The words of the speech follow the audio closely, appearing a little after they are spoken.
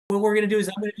What we're going to do is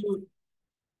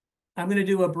I'm going to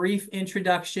do a brief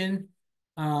introduction,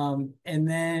 and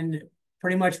then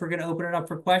pretty much we're going to open it up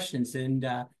for questions. And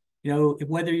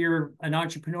whether you're an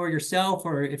entrepreneur yourself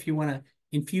or if you want to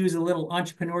infuse a little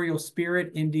entrepreneurial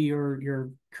spirit into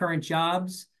your current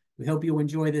jobs, we hope you'll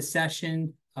enjoy this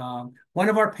session. One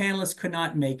of our panelists could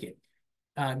not make it.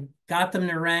 Gautam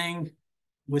Narang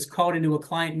was called into a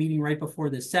client meeting right before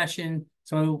this session.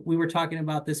 So we were talking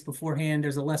about this beforehand.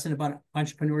 There's a lesson about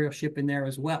entrepreneurship in there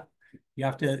as well.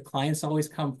 Clients always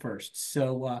come first.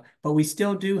 So, but we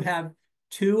still do have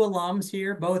two alums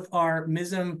here. Both are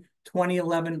MISM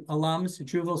 2011 alums,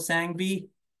 Dhruvil Sanghvi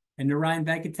and Narayan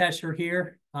Venkatesh are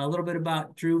here. A little bit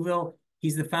about Dhruvil.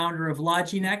 He's the founder of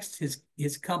LogiNext.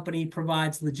 His company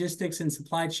provides logistics and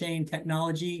supply chain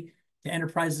technology to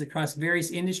enterprises across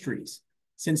various industries.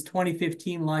 Since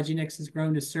 2015, LogiNext has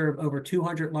grown to serve over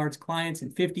 200 large clients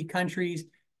in 50 countries,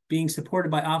 being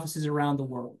supported by offices around the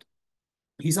world.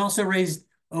 He's also raised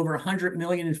over $100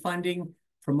 million in funding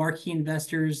from marquee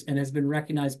investors and has been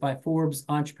recognized by Forbes,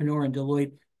 Entrepreneur, and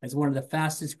Deloitte as one of the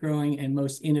fastest growing and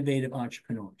most innovative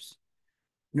entrepreneurs.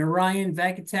 Narayan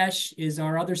Venkatesh is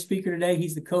our other speaker today.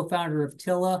 He's the co-founder of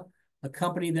Tilla, a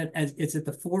company that is at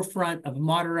the forefront of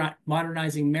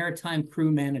modernizing maritime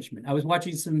crew management. I was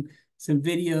watching some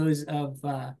videos of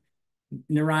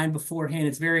Narayan beforehand.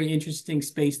 It's a very interesting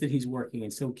space that he's working in,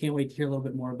 so can't wait to hear a little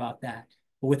bit more about that.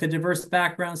 But with a diverse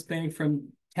background spanning from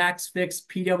TaxFix,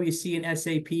 PwC, and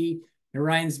SAP,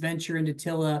 Narayan's venture into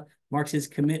Tilla marks his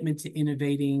commitment to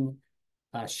innovating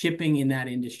shipping in that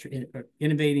industry,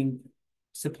 innovating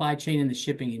supply chain in the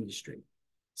shipping industry.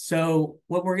 So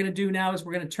what we're going to do now is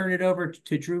we're going to turn it over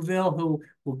to Dhruvil, who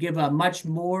will give a much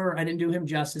more, I didn't do him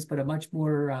justice, but a much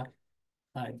more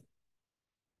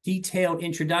detailed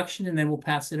introduction, and then we'll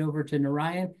pass it over to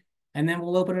Narayan, and then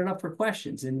we'll open it up for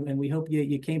questions. And we hope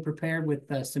you came prepared with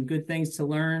some good things to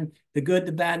learn, the good,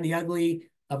 the bad, and the ugly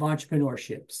of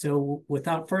entrepreneurship. So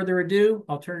without further ado,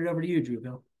 I'll turn it over to you,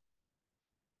 Dhruvil.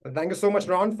 Thank you so much,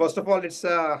 Ron. First of all,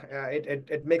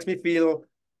 it makes me feel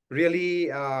really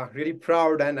really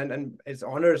proud and it's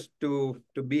honors to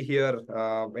be here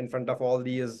in front of all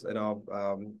these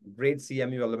great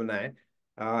CMU alumni.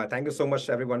 Thank you so much,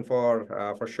 everyone,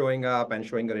 for showing up and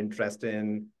showing your interest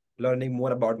in learning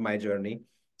more about my journey.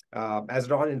 As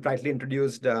Ron rightly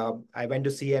introduced, I went to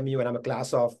CMU and I'm a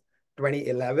class of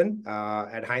 2011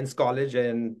 at Heinz College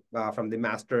from the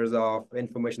Masters of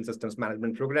Information Systems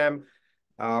Management program.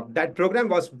 That program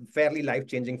was fairly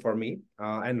life-changing for me,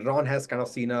 and Ron has kind of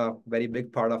seen a very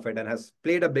big part of it and has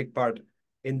played a big part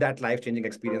in that life-changing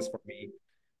experience for me.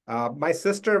 My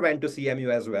sister went to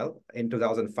CMU as well in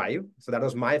 2005, so that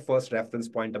was my first reference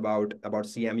point about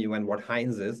CMU and what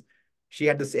Heinz is. She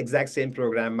had this exact same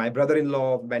program. My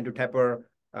brother-in-law went to Tepper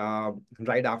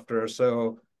right after,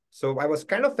 so I was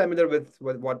kind of familiar with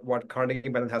what Carnegie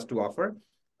Mellon has to offer.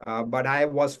 But I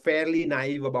was fairly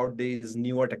naive about these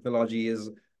newer technologies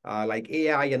like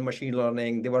AI and machine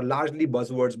learning. They were largely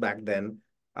buzzwords back then.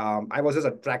 I was just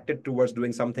attracted towards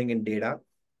doing something in data.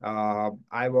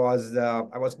 I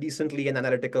was decently an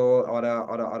analytical or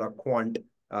a quant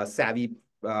savvy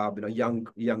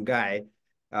young guy.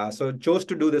 So chose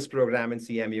to do this program in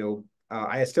CMU.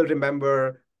 I still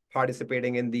remember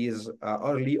participating in these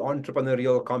early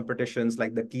entrepreneurial competitions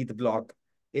like the Keith Block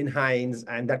in Heinz,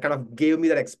 and that kind of gave me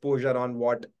that exposure on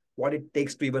what it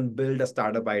takes to even build a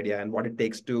startup idea and what it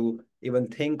takes to even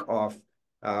think of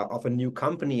a new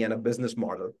company and a business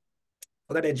model.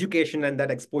 So that education and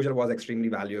that exposure was extremely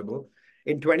valuable.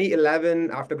 In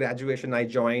 2011, after graduation, I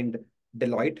joined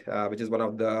Deloitte, which is one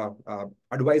of the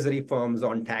advisory firms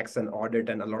on tax and audit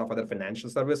and a lot of other financial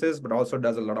services, but also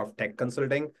does a lot of tech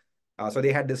consulting. So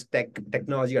they had this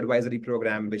technology advisory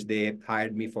program, which they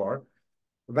hired me for.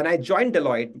 When I joined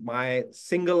Deloitte, my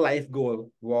single life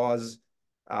goal was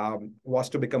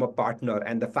to become a partner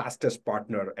and the fastest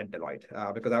partner at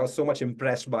Deloitte, because I was so much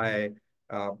impressed by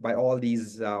all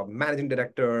these managing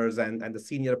directors and the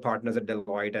senior partners at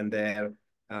Deloitte and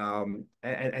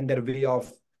their way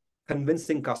of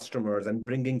convincing customers and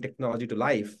bringing technology to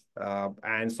life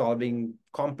and solving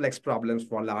complex problems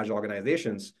for large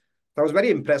organizations. So I was very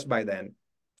impressed by them.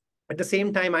 At the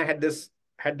same time, I had this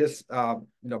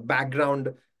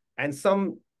background, and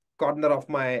some corner of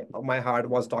my heart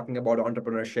was talking about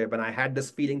entrepreneurship, and I had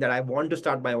this feeling that I want to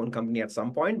start my own company at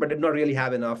some point, but did not really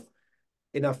have enough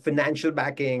financial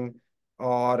backing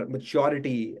or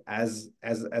maturity as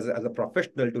a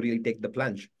professional to really take the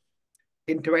plunge.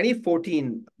 In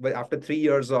 2014, after 3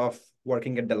 years of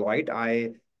working at Deloitte,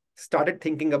 I started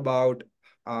thinking about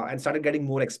and started getting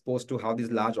more exposed to how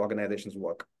these large organizations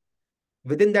work.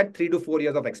 Within that 3 to 4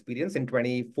 years of experience in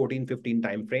 2014-15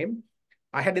 timeframe,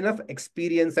 I had enough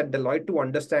experience at Deloitte to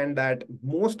understand that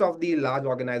most of the large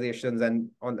organizations and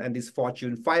these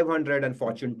Fortune 500 and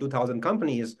Fortune 2000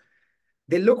 companies,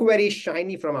 they look very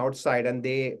shiny from outside, and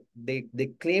they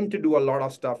claim to do a lot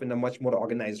of stuff in a much more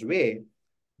organized way.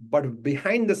 But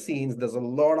behind the scenes, there's a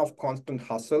lot of constant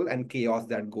hustle and chaos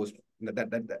that goes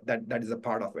that is a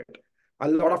part of it. A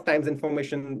lot of times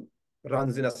information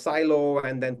runs in a silo,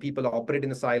 and then people operate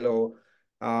in a silo.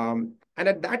 And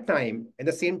at that time, in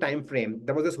the same time frame,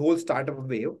 there was this whole startup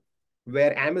wave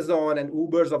where Amazon and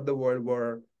Ubers of the world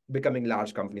were becoming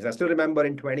large companies. I still remember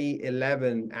in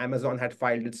 2011, Amazon had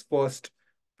filed its first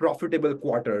profitable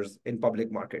quarters in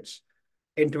public markets.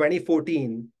 In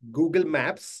 2014, Google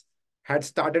Maps had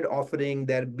started offering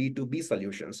their B2B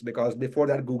solutions, because before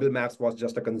that, Google Maps was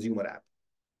just a consumer app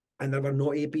and there were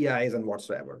no APIs and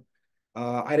whatsoever.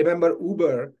 I remember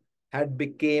Uber had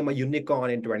became a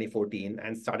unicorn in 2014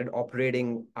 and started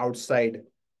operating outside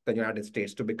the United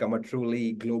States to become a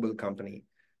truly global company.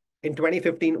 In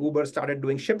 2015, Uber started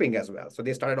doing shipping as well. So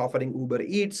they started offering Uber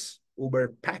Eats,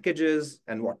 Uber packages,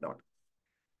 and whatnot.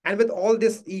 And with all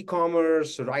this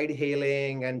e-commerce, ride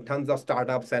hailing, and tons of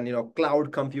startups and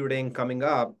cloud computing coming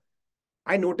up,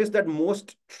 I noticed that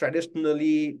most traditional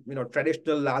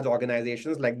large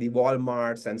organizations like the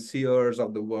Walmarts and Sears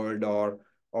of the world,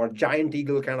 or Giant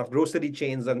Eagle kind of grocery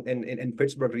chains in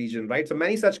Pittsburgh region, right? So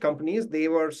many such companies, they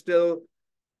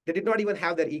did not even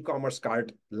have their e-commerce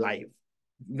cart live.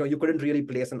 You couldn't really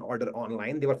place an order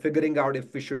online. They were figuring out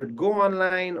if we should go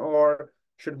online, or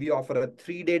should we offer a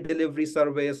 3-day delivery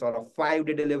service or a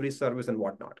 5-day delivery service and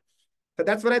whatnot. So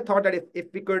that's what I thought, that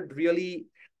if we could really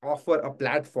offer a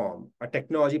platform, a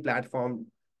technology platform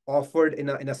offered in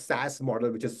a SaaS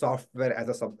model, which is software as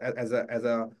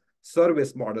a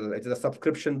service model. It's a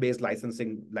subscription-based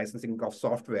licensing of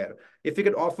software. If we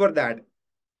could offer that,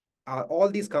 all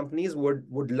these companies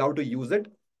would love to use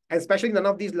it. And especially none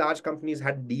of these large companies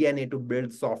had DNA to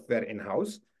build software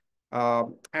in-house.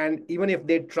 And even if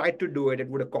they tried to do it, it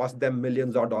would have cost them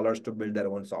millions of dollars to build their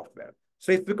own software.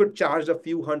 So if we could charge a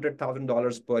few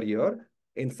 $100,000 per year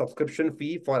in subscription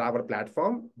fee for our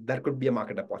platform, that could be a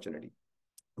market opportunity.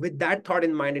 With that thought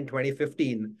in mind, in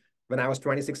 2015, when I was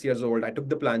 26 years old, I took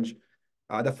the plunge.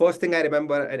 The first thing I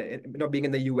remember, being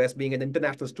in the US, being an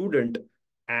international student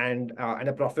and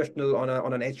a professional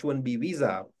on an H-1B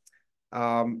visa,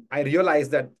 I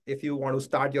realized that if you want to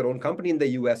start your own company in the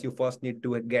US, you first need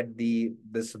to get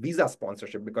this visa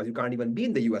sponsorship, because you can't even be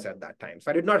in the US at that time. So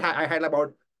I did not. I had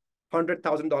about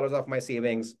 $100,000 of my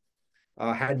savings,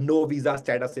 had no visa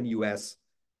status in US,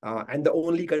 and the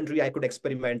only country I could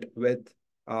experiment with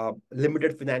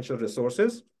limited financial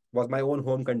resources was my own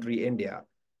home country, India.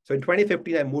 So in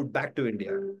 2015, I moved back to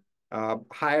India.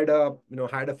 Hired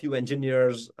a few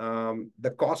engineers.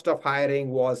 The cost of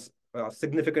hiring was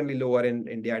significantly lower in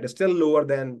India. It is still lower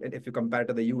than if you compare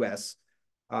to the US.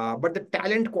 But the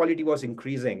talent quality was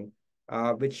increasing,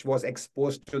 which was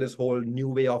exposed to this whole new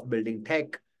way of building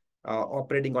tech,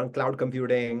 operating on cloud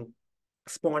computing,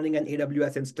 spawning an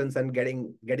AWS instance and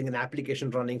getting an application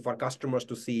running for customers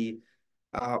to see.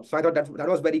 So I thought that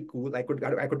was very cool. I could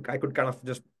kind of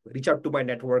just reach out to my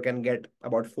network and get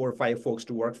about 4 or 5 folks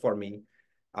to work for me.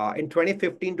 In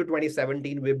 2015 to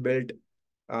 2017, we built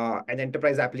an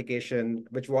enterprise application,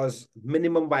 which was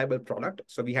minimum viable product.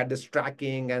 So we had this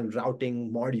tracking and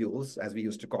routing modules, as we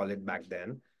used to call it back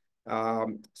then.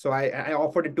 So I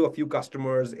offered it to a few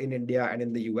customers in India and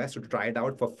in the US to try it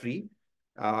out for free.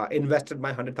 Invested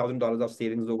my $100,000 of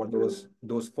savings over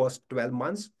those first 12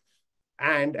 months.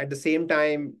 And at the same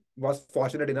time, was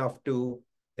fortunate enough to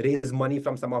raise money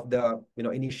from some of the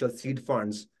initial seed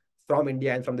funds from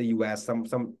India and from the US,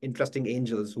 some interesting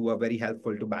angels who were very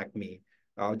helpful to back me,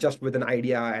 just with an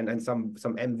idea and some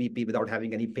MVP without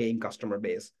having any paying customer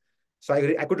base. So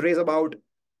I could raise about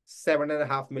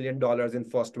 $7.5 million in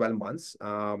first 12 months.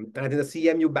 And I think the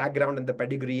CMU background and the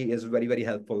pedigree is very, very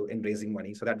helpful in raising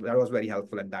money. So that was very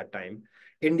helpful at that time.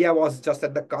 India was just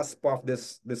at the cusp of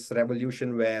this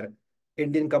revolution where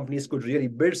Indian companies could really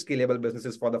build scalable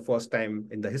businesses for the first time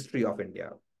in the history of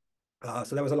India.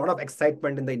 So there was a lot of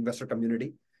excitement in the investor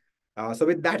community. So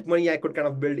with that money, I could kind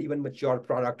of build even mature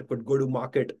product, could go to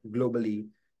market globally.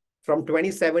 From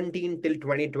 2017 till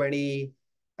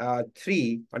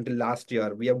 2023, until last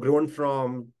year, we have grown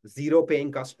from 0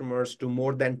 paying customers to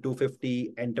more than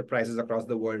 250 enterprises across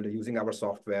the world using our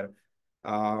software.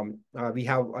 We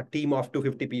have a team of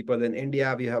 250 people in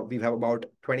India. We have about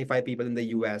 25 people in the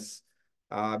US.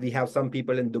 We have some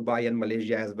people in Dubai and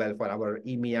Malaysia as well for our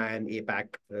EMEA and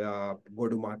APAC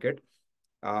go-to-market.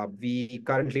 We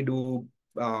currently do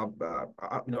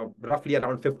roughly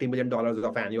around $50 million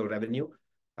of annual revenue.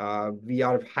 We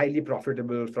are highly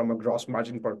profitable from a gross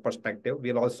margin perspective.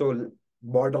 We are also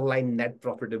borderline net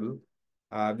profitable.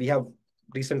 We have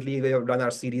done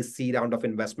our Series C round of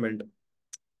investment.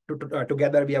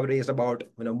 Together, we have raised about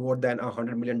more than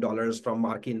 $100 million from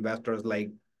marquee investors like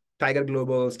Tiger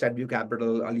Global, Steadview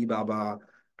Capital, Alibaba,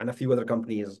 and a few other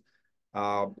companies.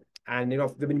 And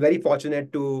we've been very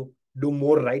fortunate to do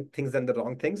more right things than the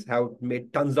wrong things. Have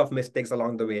made tons of mistakes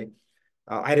along the way.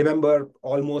 I remember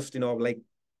almost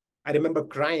I remember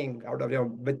crying out of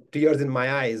with tears in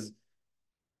my eyes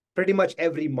pretty much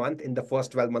every month in the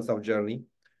first 12 months of journey.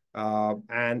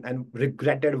 And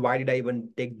regretted why did I even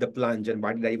take the plunge and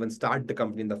why did I even start the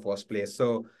company in the first place.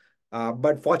 So,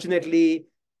 but fortunately,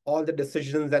 all the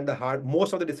decisions and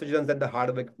most of the decisions and the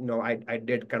hard work, I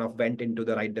did kind of went into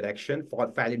the right direction,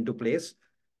 fell into place,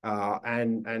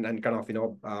 and kind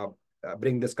of,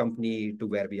 bring this company to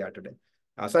where we are today.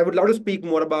 So I would love to speak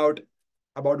more about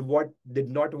what did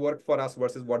not work for us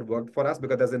versus what worked for us,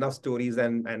 because there's enough stories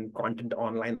and content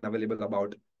online available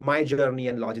about my journey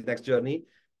and Logitech's journey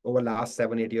over the last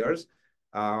 7-8 years.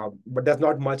 But there's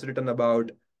not much written about,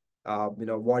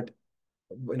 what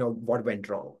went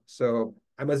wrong. So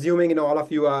I'm assuming, all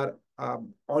of you are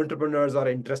entrepreneurs or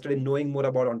interested in knowing more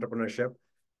about entrepreneurship.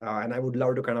 And I would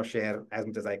love to kind of share as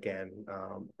much as I can.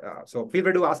 So feel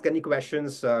free to ask any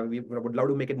questions. We would love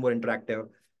to make it more interactive.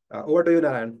 Over to you,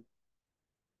 Narayan.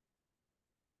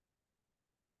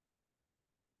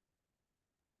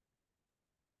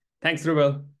 Thanks,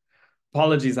 Dhruvil.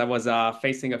 Apologies, I was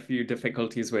facing a few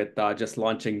difficulties with just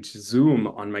launching Zoom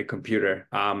on my computer,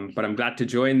 but I'm glad to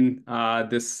join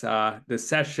this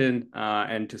session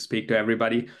and to speak to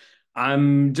everybody.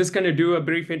 I'm just going to do a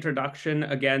brief introduction,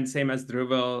 again, same as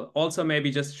Dhruvil. Also,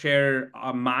 maybe just share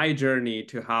my journey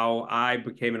to how I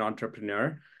became an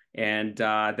entrepreneur. And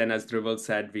then, as Dhruvil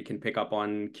said, we can pick up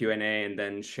on Q&A and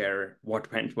then share what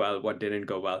went well, what didn't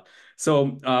go well.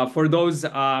 So for those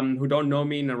who don't know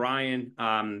me, Narayan,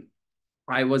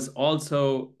 I was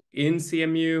also in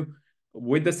CMU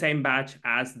with the same batch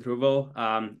as Dhruvil.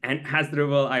 And as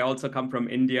Dhruvil, I also come from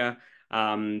India.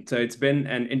 So it's been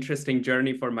an interesting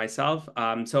journey for myself.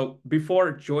 So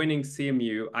before joining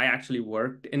CMU, I actually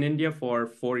worked in India for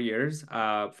 4 years,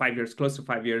 5 years, close to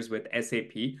 5 years with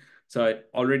SAP. So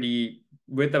already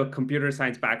with a computer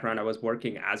science background, I was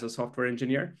working as a software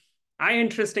engineer. I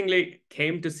interestingly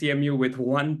came to CMU with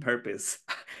one purpose,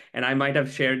 and I might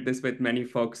have shared this with many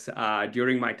folks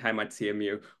during my time at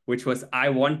CMU, which was I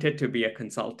wanted to be a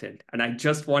consultant, and I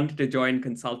just wanted to join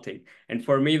consulting. And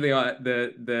for me,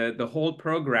 the whole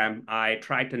program, I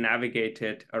tried to navigate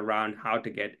it around how to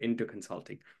get into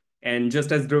consulting. And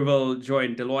just as Dhruvil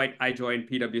joined Deloitte, I joined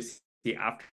PwC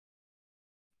after.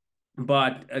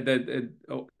 But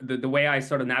the way I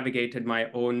sort of navigated my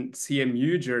own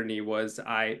CMU journey was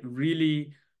I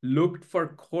really looked for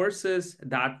courses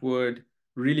that would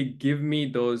really give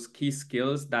me those key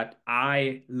skills that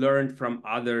I learned from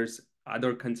other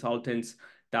consultants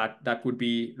that would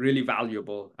be really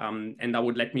valuable, and that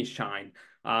would let me shine.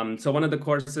 So one of the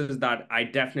courses that I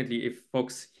definitely, if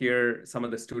folks here, some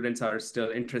of the students are still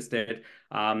interested,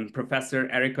 Professor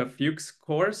Erica Fuchs'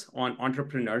 course on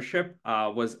entrepreneurship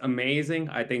was amazing.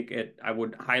 I think I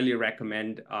would highly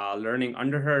recommend learning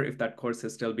under her if that course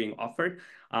is still being offered.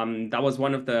 That was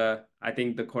one of the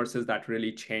courses that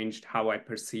really changed how I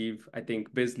perceive,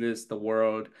 business, the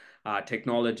world,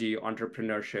 technology,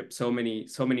 entrepreneurship, so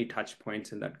many touch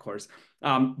points in that course.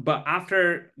 But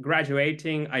after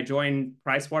graduating, I joined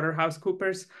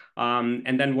PricewaterhouseCoopers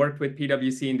and then worked with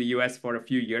PwC in the US for a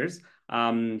few years.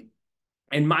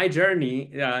 And my journey,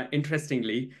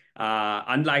 interestingly,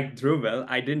 unlike Dhruvil,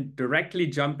 I didn't directly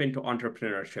jump into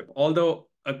entrepreneurship. Although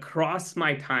across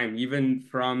my time, even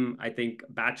from,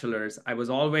 bachelor's, I was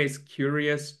always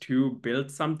curious to build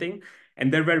something.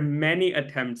 And there were many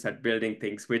attempts at building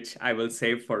things, which I will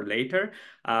save for later.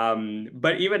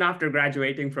 But even after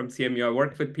graduating from CMU, I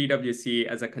worked with PwC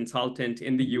as a consultant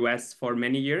in the US for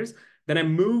many years. Then I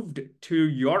moved to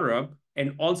Europe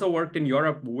and also worked in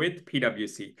Europe with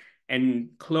PwC. And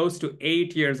close to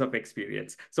 8 years of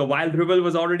experience. So while Dhruvil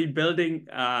was already building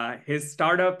his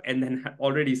startup and then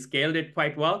already scaled it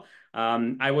quite well,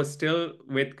 I was still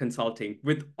with consulting,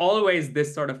 with always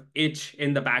this sort of itch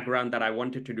in the background that I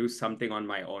wanted to do something on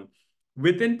my own.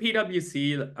 Within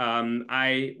PwC,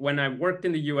 when I worked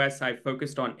in the US, I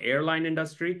focused on airline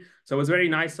industry. So it was very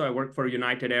nice. So I worked for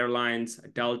United Airlines,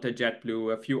 Delta,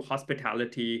 JetBlue, a few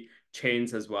hospitality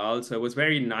chains as well. So it was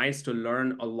very nice to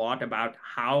learn a lot about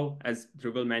how, as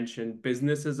Dhruvil mentioned,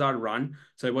 businesses are run.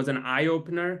 So it was an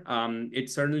eye-opener. It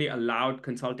certainly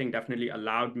consulting definitely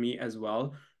allowed me as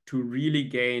well to really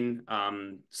gain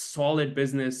solid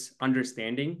business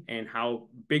understanding and how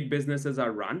big businesses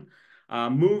are run.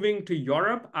 Moving to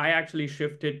Europe, I actually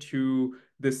shifted to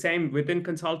the same within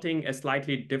consulting, a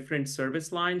slightly different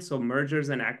service line. So mergers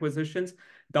and acquisitions.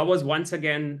 That was once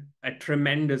again a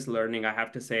tremendous learning, I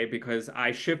have to say, because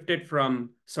I shifted from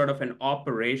sort of an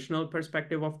operational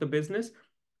perspective of the business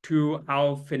to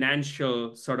how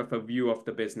financial sort of a view of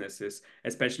the business is,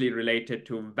 especially related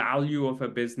to value of a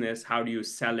business. How do you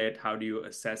sell it? How do you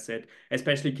assess it?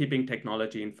 Especially keeping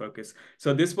technology in focus.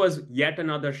 So this was yet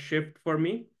another shift for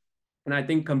me. And I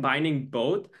think combining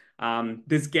both,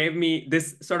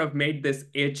 this sort of made this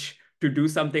itch to do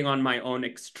something on my own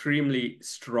extremely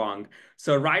strong.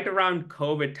 So right around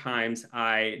COVID times,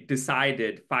 I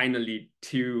decided finally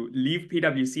to leave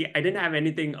PwC. I didn't have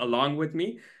anything along with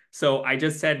me. So I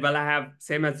just said, well, I have,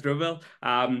 same as Dhruvil,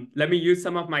 let me use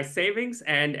some of my savings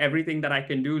and everything that I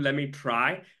can do, let me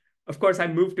try. Of course, I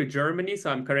moved to Germany, so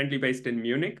I'm currently based in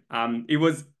Munich. It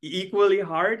was equally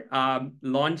hard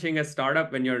launching a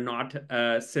startup when you're not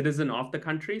a citizen of the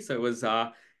country. So it was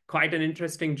quite an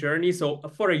interesting journey. So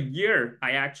for a year,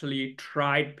 I actually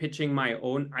tried pitching my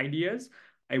own ideas.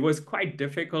 It was quite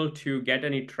difficult to get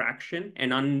any traction.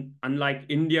 And unlike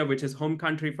India, which is home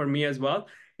country for me as well,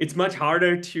 it's much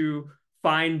harder to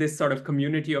find this sort of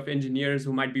community of engineers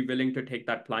who might be willing to take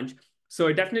that plunge. So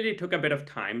it definitely took a bit of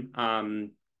time.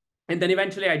 And then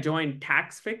eventually I joined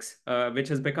TaxFix, which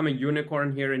has become a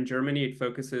unicorn here in Germany. It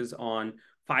focuses on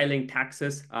filing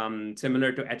taxes,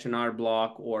 similar to H&R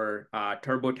Block or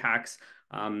TurboTax.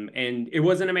 And it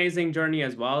was an amazing journey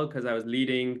as well, because I was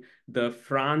leading the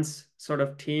France sort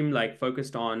of team, like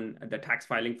focused on the tax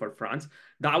filing for France.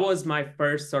 That was my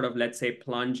first sort of, let's say,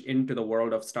 plunge into the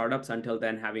world of startups, until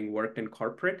then having worked in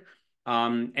corporate.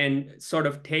 And sort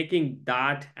of taking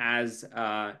that as,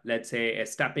 let's say, a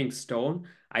stepping stone,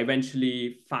 I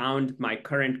eventually found my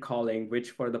current calling,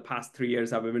 which for the past 3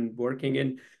 years I've been working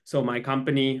in. So my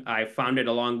company, I founded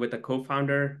along with a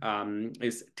co-founder,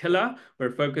 is Tilla. We're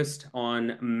focused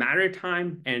on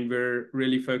maritime, and we're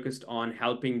really focused on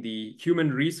helping the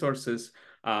human resources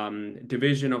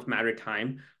division of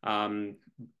maritime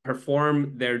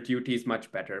perform their duties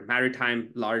much better. Maritime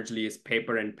largely is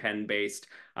paper and pen based.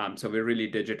 So we're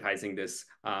really digitizing this.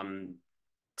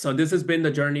 So this has been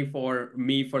the journey for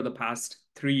me for the past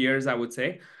 3 years, I would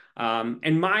say.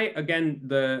 And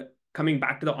coming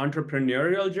back to the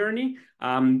entrepreneurial journey,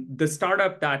 the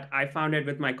startup that I founded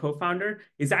with my co-founder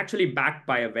is actually backed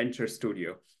by a venture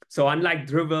studio. So unlike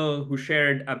Dhruvil, who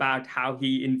shared about how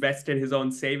he invested his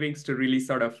own savings to really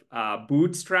sort of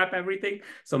bootstrap everything,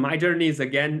 so my journey is,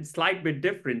 again, slight bit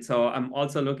different. So I'm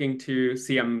also looking to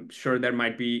see, I'm sure there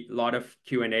might be a lot of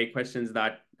Q&A questions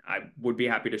that I would be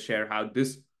happy to share how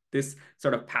this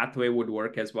sort of pathway would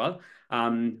work as well.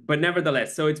 But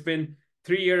nevertheless, so it's been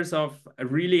 3 years of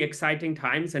really exciting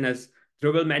times. And as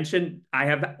Dhruvil mentioned, I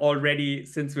have already,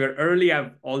 since we're early,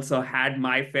 I've also had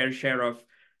my fair share of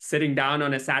sitting down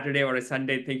on a Saturday or a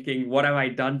Sunday thinking, what have I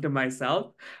done to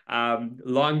myself?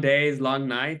 Long days, long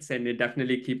nights, and it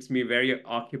definitely keeps me very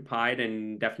occupied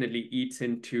and definitely eats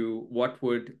into what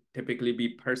would typically be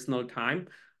personal time.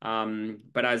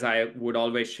 But as I would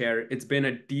always share, it's been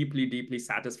a deeply, deeply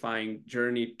satisfying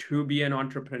journey to be an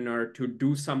entrepreneur, to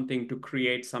do something, to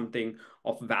create something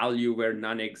of value where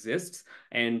none exists,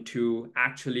 and to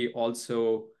actually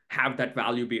also have that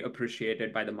value be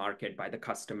appreciated by the market, by the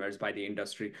customers, by the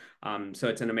industry. So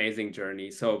it's an amazing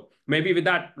journey. So maybe with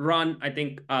that, Ron, I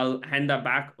think I'll hand that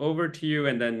back over to you,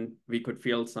 and then we could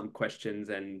field some questions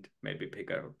and maybe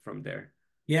pick up from there.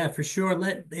 Yeah, for sure.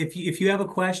 If you have a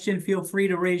question, feel free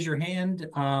to raise your hand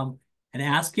and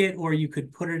ask it, or you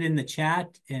could put it in the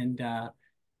chat, and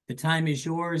the time is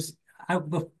yours.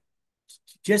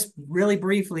 Just really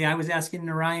briefly, I was asking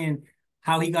Narayan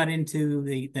how he got into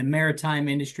the maritime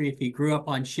industry, if he grew up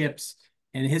on ships,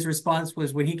 and his response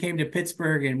was when he came to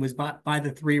Pittsburgh and was by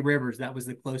the Three Rivers, that was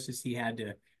the closest he had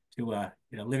to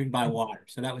living by water.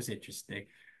 So that was interesting.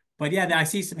 But yeah, I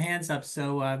see some hands up.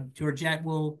 So Georgette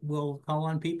will call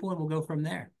on people and we'll go from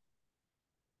there.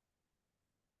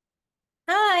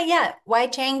 Yeah. Wai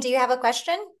Cheng, do you have a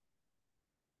question?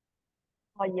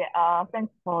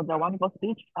 Thanks for the wonderful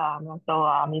speech. So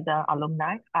I'm the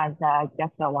alumni, and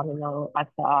just want to know, as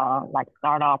like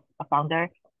startup founder,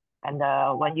 and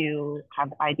when you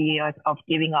have ideas of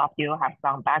giving up, you have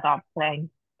some backup plans,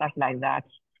 stuff like that.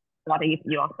 What if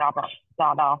your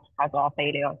startup has a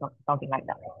failure or something like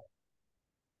that?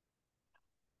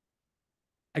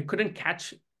 I couldn't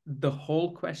catch the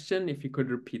whole question. If you could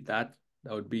repeat that,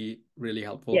 that would be really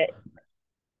helpful. Yeah.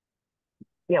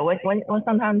 Yeah, when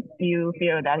sometimes you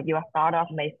feel that your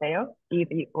startup may fail, do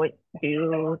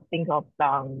you think of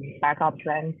some backup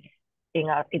plans in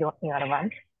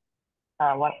advance?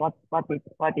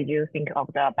 What did you think of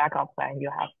the backup plan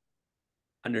you have?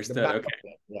 Understood.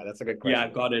 Okay. Yeah, that's a good question. Yeah,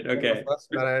 got it. Okay.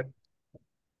 First, Narayan?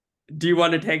 Do you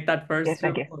want to take that first? Yes,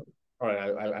 thank you. All right,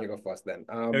 I'll go first then.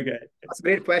 Okay. That's a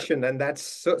great question, and that's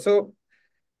so.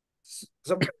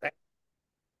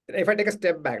 If I take a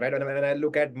step back, right, and I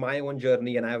look at my own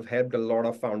journey, and I've helped a lot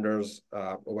of founders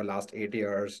over the last 8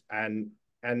 years, and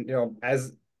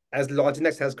as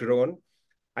Lognex has grown,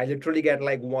 I literally get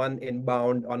like one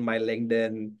inbound on my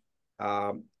LinkedIn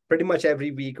pretty much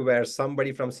every week where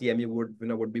somebody from CMU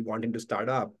would be wanting to start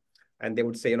up, and they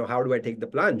would say, how do I take the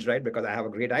plunge, right? Because I have a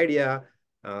great idea,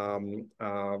 and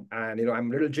I'm a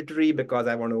little jittery because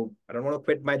I don't want to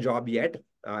quit my job yet,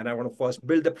 and I want to first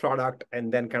build the product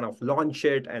and then kind of launch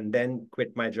it and then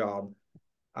quit my job.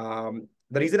 The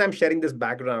reason I'm sharing this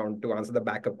background to answer the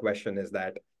backup question is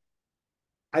that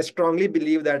I strongly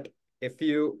believe that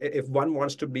if one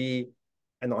wants to be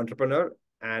an entrepreneur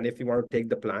and if you want to take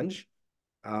the plunge,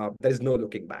 there is no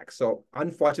looking back. So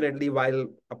unfortunately, while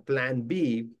a plan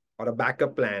B or a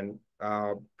backup plan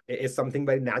is something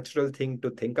very natural thing to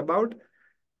think about,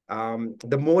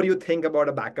 the more you think about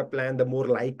a backup plan, the more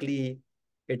likely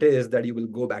it is that you will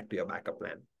go back to your backup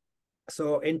plan.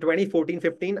 So in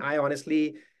 2014-15, I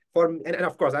honestly, and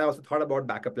of course, I also thought about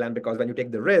backup plan because when you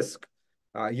take the risk,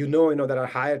 there are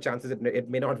higher chances it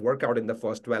may not work out in the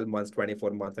first 12 months,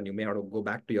 24 months, and you may have to go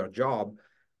back to your job.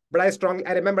 But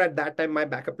I remember at that time, my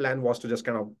backup plan was to just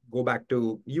kind of go back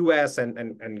to US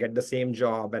and get the same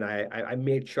job. And I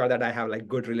made sure that I have like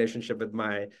good relationship with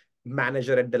my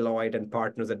manager at Deloitte and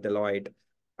partners at Deloitte.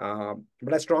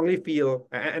 But I strongly feel,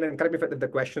 and correct me if the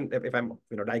question, if I'm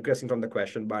digressing from the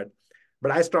question, but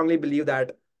I strongly believe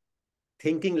that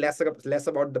thinking less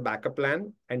about the backup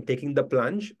plan and taking the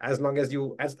plunge, as long as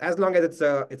it's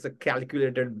a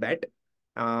calculated bet,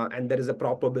 and there is a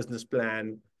proper business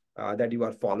plan that you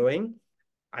are following,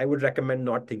 I would recommend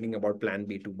not thinking about plan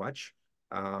B too much.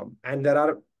 And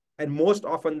most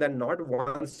often than not,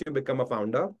 once you become a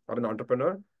founder or an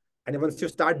entrepreneur, and once you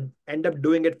end up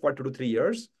doing it for 2 to 3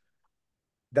 years,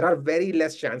 there are very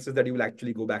less chances that you will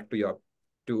actually go back to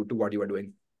what you were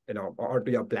doing, or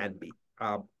to your plan B.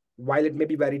 While it may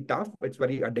be very tough, it's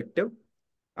very addictive.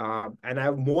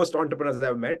 And most entrepreneurs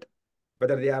I've met,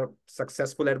 whether they are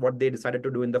successful at what they decided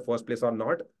to do in the first place or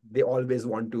not, they always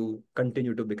want to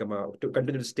continue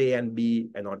to stay and be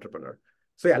an entrepreneur.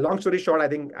 So yeah, long story short, I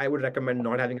think I would recommend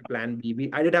not having a plan B.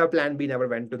 I did have a plan B, never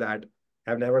went to that.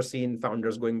 I've never seen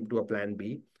founders going to a plan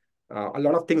B. A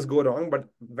lot of things go wrong, but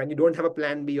when you don't have a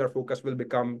plan B, your focus will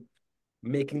become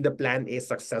making the plan A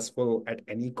successful at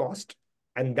any cost.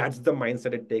 And that's the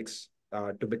mindset it takes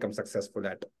to become successful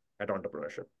at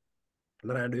entrepreneurship.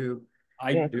 Narayan,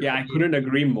 I couldn't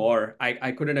agree more.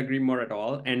 I couldn't agree more at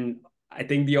all. And I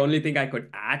think the only thing I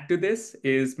could add to this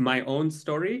is my own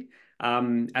story.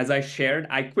 As I shared,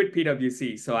 I quit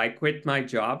PwC. So I quit my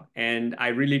job and I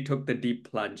really took the deep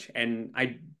plunge. And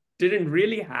I didn't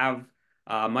really have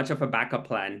much of a backup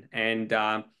plan. And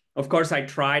of course, I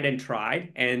tried.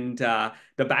 And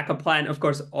the backup plan, of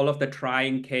course, all of the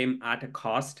trying came at a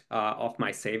cost of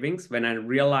my savings when I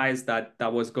realized that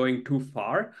was going too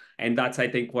far. And that's, I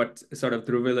think, what sort of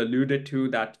Dhruvil alluded to,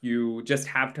 that you just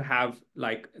have to have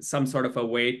like some sort of a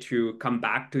way to come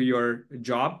back to your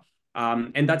job.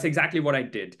 And that's exactly what I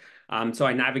did. So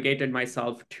I navigated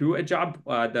myself to a job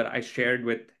that I shared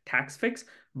with TaxFix.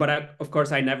 But of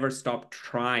course, I never stopped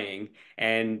trying.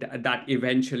 And that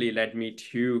eventually led me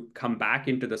to come back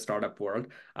into the startup world.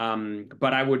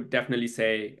 But I would definitely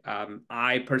say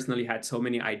I personally had so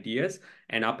many ideas.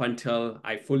 And up until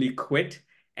I fully quit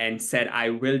and said, I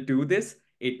will do this,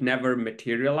 it never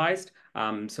materialized.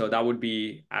 So that would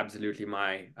be absolutely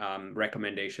my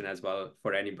recommendation as well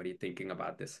for anybody thinking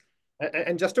about this.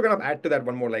 And just to kind of add to that,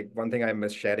 one thing I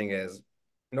miss sharing is,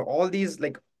 all these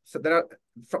so there are,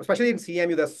 especially in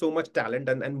CMU, there's so much talent,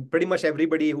 and pretty much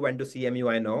everybody who went to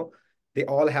CMU I know, they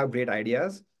all have great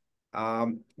ideas.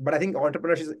 But I think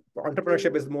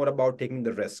entrepreneurship is more about taking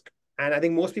the risk. And I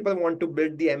think most people want to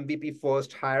build the MVP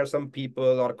first, hire some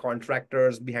people or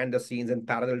contractors behind the scenes in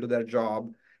parallel to their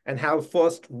job, and have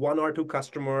first 1 or 2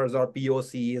 customers or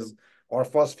POCs or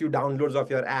first few downloads of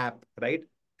your app, right?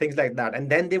 Things like that. And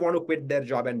then they want to quit their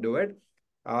job and do it,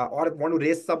 or want to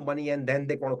raise some money and then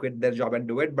they want to quit their job and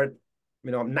do it. But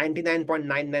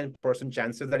 99.99%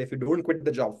 chances that if you don't quit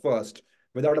the job first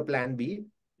without a plan B,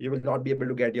 you will not be able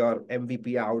to get your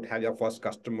MVP out, have your first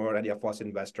customer and your first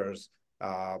investors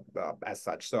as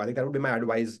such. So I think that would be my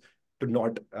advice, to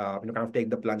not kind of take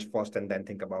the plunge first and then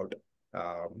think about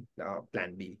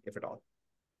plan B, if at all.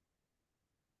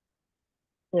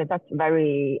 Yeah, that's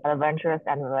very adventurous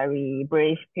and very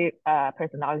brave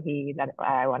personality that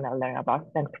I want to learn about.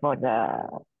 Thanks for the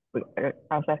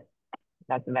answer.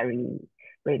 That's very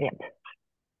brilliant.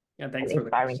 Yeah, thanks and for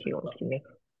the inspiring question. to me.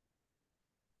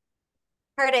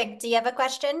 Hardik, do you have a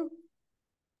question?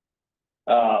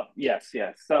 Yes.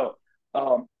 So,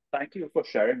 thank you for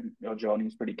sharing your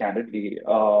journeys pretty candidly.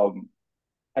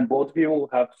 And both of you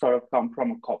have sort of come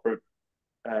from a corporate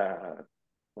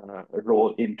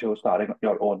role into starting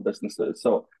your own businesses.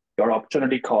 So your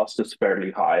opportunity cost is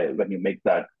fairly high when you make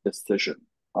that decision,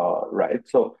 right?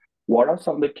 So what are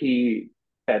some of the key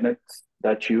tenets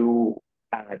that you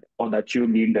had or that you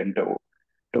leaned into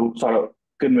to sort of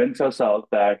convince yourself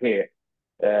that, hey,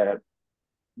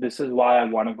 this is why I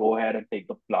want to go ahead and take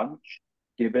the plunge,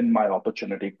 given my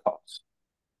opportunity cost?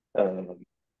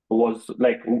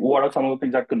 What are some of the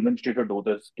things that convinced you to do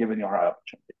this, given your high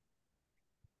opportunity?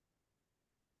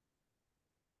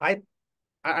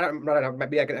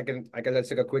 Maybe I can let's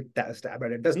take a quick stab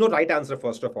at it. There's no right answer,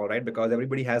 first of all, right? Because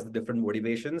everybody has different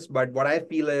motivations. But what I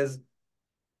feel is,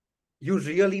 you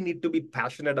really need to be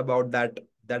passionate about that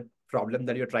problem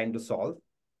that you're trying to solve.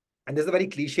 And this is a very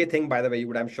cliche thing, by the way.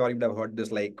 I'm sure you'd have heard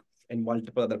this like in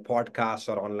multiple other podcasts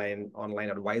or online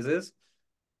advices.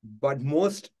 But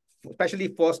most, especially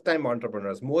first-time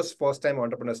entrepreneurs,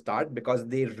 start because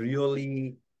they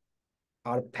really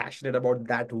are passionate about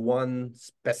that one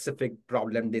specific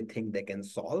problem they think they can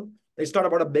solve. It's not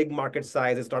about a big market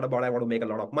size. It's not about I want to make a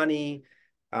lot of money.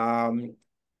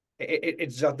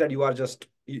 It's just that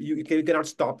you cannot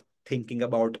stop thinking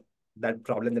about that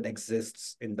problem that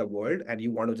exists in the world, and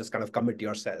you want to just kind of commit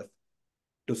yourself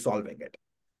to solving it.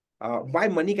 Why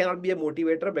money cannot be a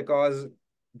motivator? Because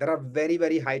there are very,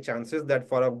 very high chances that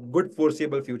for a good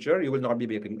foreseeable future, you will not be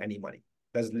making any money.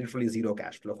 There's literally zero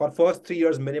cash flow. For first 3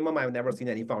 years minimum, I've never seen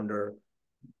any founder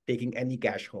taking any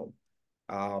cash home.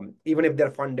 Even if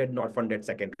they're funded, not funded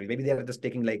secondary. Maybe they're just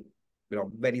taking like,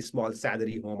 very small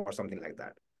salary home or something like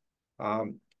that.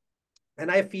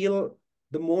 And I feel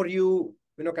the more you,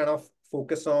 kind of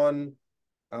focus on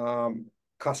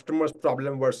customers'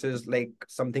 problem versus like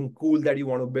something cool that you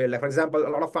want to build. Like, for example, a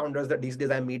lot of founders that these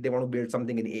days I meet, they want to build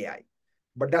something in AI.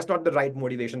 But that's not the right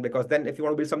motivation, because then if you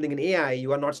want to build something in AI,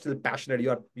 you are not still passionate.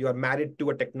 You are married to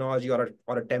a technology or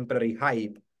a temporary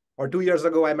hype. Or 2 years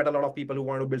ago, I met a lot of people who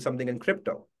want to build something in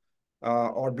crypto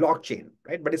or blockchain,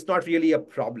 right? But it's not really a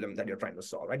problem that you're trying to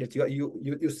solve, right? It's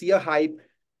you see a hype,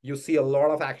 you see a lot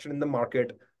of action in the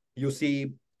market, you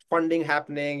see funding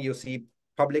happening, you see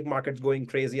public markets going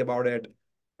crazy about it.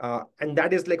 And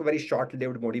that is like a very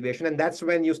short-lived motivation. And that's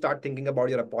when you start thinking about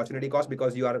your opportunity cost,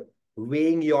 because you are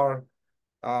weighing your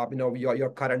your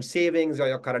current savings or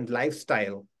your current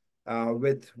lifestyle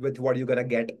with what you're gonna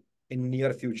get in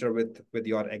near future with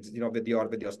your with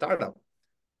your startup.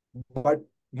 But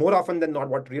more often than not,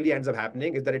 what really ends up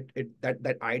happening is that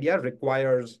that idea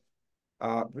requires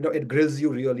it grills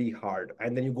you really hard,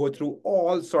 and then you go through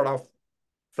all sort of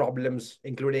problems,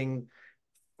 including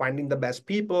finding the best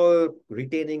people,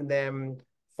 retaining them,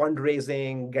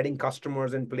 fundraising, getting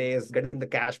customers in place, getting the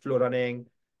cash flow running.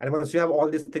 And once you have all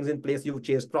these things in place, you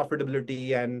chase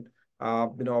profitability and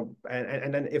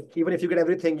and then even if you get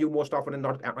everything, you most often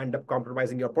not end up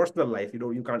compromising your personal life. You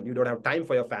don't have time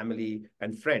for your family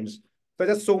and friends. So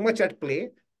there's so much at play.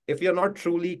 If you're not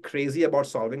truly crazy about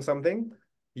solving something,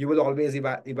 you will always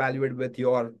evaluate with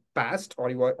your past or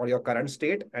your current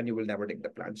state, and you will never take the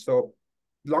plunge. So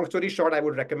long story short, I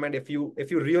would recommend, if you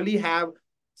really have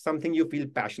something you feel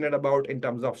passionate about in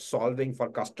terms of solving for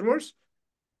customers,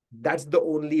 that's the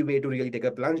only way to really take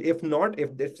a plunge. If not,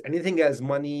 if there's anything else,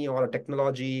 money or a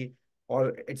technology,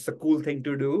 or it's a cool thing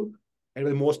to do, it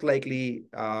will most likely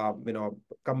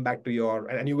come back to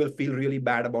and you will feel really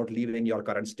bad about leaving your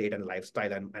current state and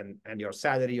lifestyle and your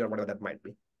salary or whatever that might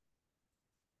be.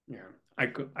 Yeah,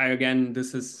 I again,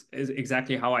 this is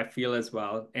exactly how I feel as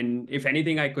well. And if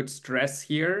anything I could stress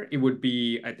here, it would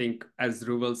be, I think, as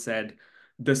Dhruvil said,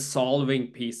 the solving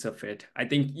piece of it. I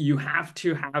think you have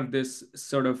to have this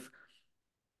sort of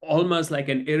almost like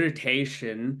an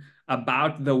irritation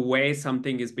about the way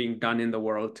something is being done in the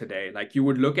world today. Like, you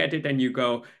would look at it and you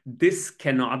go, this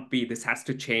cannot be, this has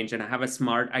to change. And I have a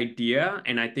smart idea,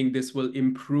 and I think this will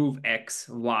improve X,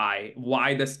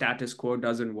 why the status quo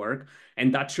doesn't work.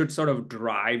 And that should sort of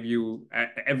drive you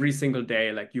every single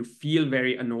day. Like, you feel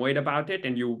very annoyed about it,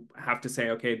 and you have to say,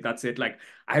 okay, that's it. Like,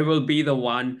 I will be the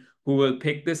one who will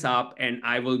pick this up, and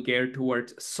I will gear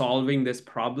towards solving this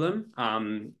problem.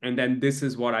 And then this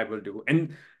is what I will do.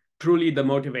 And truly the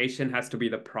motivation has to be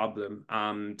the problem.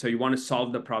 So you want to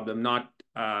solve the problem, not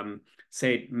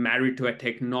say married to a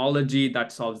technology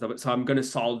that solves the, so I'm going to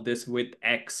solve this with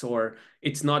X, or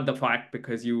it's not the fact,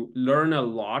 because you learn a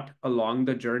lot along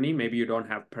the journey. Maybe you don't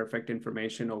have perfect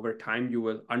information over time. You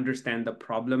will understand the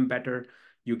problem better.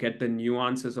 You get the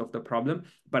nuances of the problem.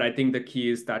 But I think the key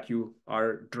is that you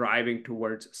are driving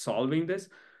towards solving this.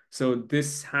 So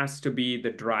this has to be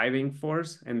the driving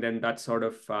force. And then that sort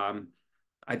of,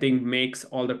 I think, makes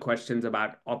all the questions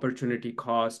about opportunity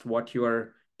cost, what you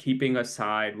are keeping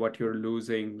aside, what you're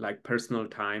losing, like personal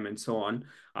time and so on.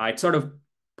 It sort of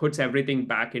puts everything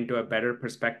back into a better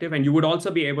perspective. And you would also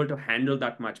be able to handle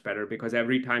that much better, because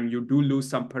every time you do lose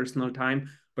some personal time,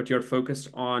 but you're focused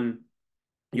on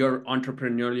your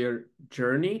entrepreneurial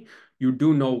journey, you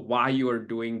do know why you are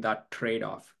doing that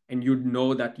trade-off. And you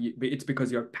know that it's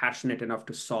because you're passionate enough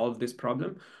to solve this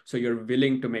problem. So you're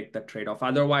willing to make that trade-off.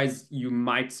 Otherwise, you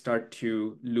might start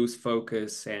to lose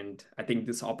focus. And I think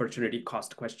this opportunity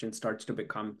cost question starts to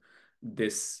become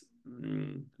this,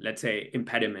 let's say,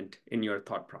 impediment in your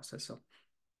thought process. So.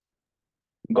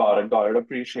 Got it.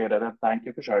 Appreciate it. And thank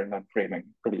you for sharing that framing.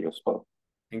 Pretty useful.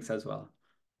 Thanks as well.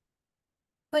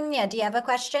 Punya, do you have a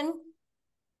question?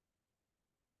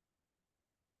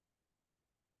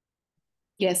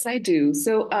 Yes, I do.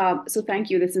 So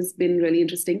thank you. This has been really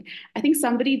interesting. I think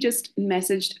somebody just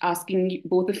messaged asking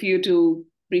both of you to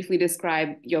briefly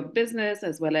describe your business,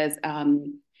 as well as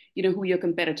who your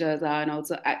competitors are, and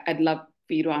also I'd love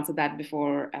for you to answer that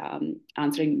before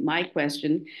answering my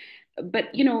question. But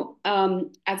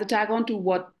as a tag on to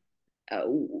what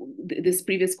this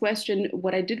previous question,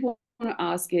 what I did want to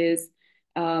ask is,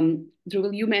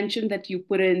 Dhruvil, you mentioned that you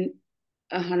put in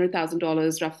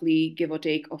 $100,000 roughly, give or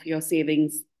take, of your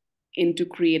savings into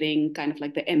creating kind of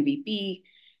like the MVP.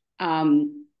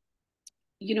 I'm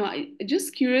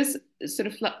just curious, sort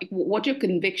of like what your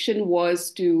conviction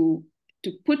was to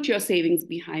put your savings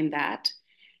behind that,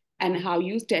 and how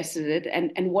you tested it,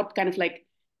 and what kind of like,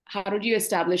 how did you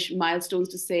establish milestones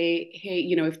to say, hey,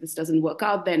 if this doesn't work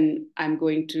out, then I'm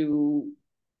going to,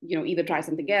 either try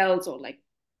something else or like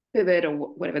pivot or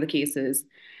whatever the case is.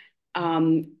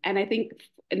 And I think,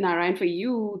 Narayan, for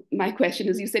you, my question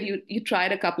is, you said you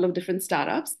tried a couple of different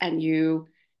startups, and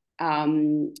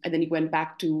and then you went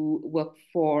back to work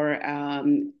for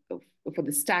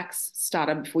the Stacks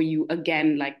startup before you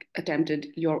again like attempted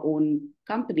your own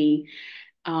company.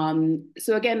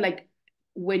 So again, like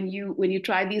when you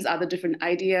tried these other different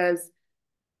ideas,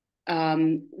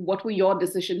 what were your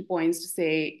decision points to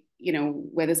say,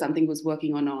 whether something was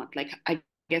working or not? Like, I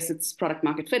guess it's product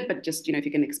market fit, but just, if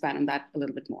you can expand on that a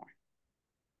little bit more.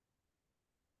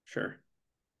 Sure.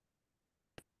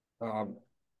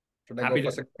 Should I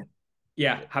go first?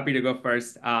 Yeah, happy to go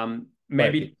first.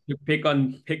 Maybe to pick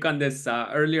on this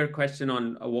earlier question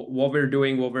on what we're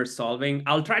doing, what we're solving.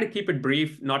 I'll try to keep it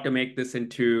brief, not to make this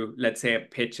into, let's say, a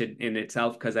pitch in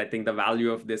itself, because I think the value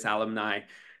of this alumni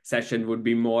session would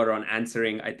be more on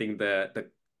answering, I think, the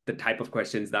type of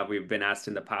questions that we've been asked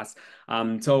in the past.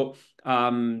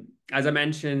 As I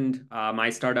mentioned, my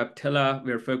startup Tilla,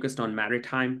 we're focused on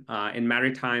maritime. In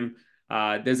maritime,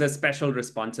 there's a special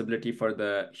responsibility for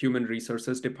the human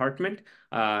resources department.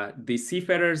 The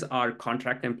seafarers are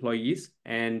contract employees,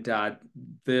 and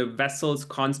the vessels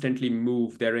constantly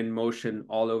move. They're in motion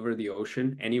all over the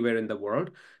ocean, anywhere in the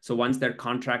world. So once their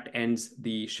contract ends,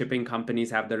 the shipping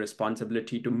companies have the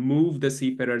responsibility to move the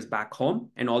seafarers back home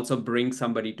and also bring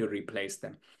somebody to replace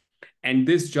them. And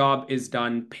this job is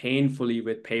done painfully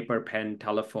with paper, pen,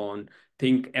 telephone.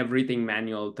 Think everything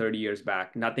manual 30 years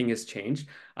back. Nothing has changed.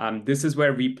 This is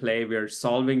where we play. We're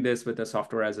solving this with a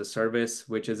software as a service,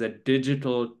 which is a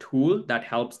digital tool that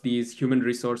helps these human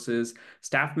resources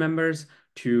staff members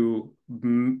to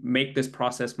make this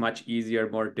process much easier,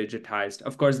 more digitized.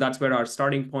 Of course, that's where our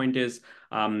starting point is.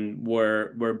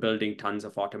 We're building tons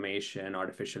of automation,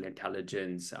 artificial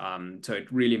intelligence. So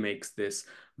it really makes this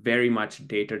very much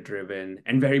data-driven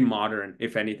and very modern,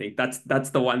 if anything. That's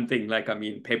the one thing, like, I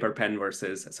mean, paper pen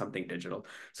versus something digital.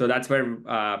 So that's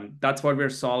what we're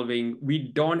solving.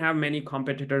 We don't have many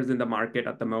competitors in the market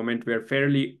at the moment. We're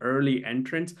fairly early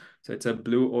entrants. So it's a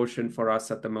blue ocean for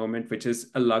us at the moment, which is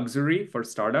a luxury for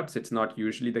startups. It's not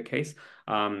usually the case.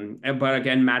 But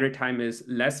again, maritime is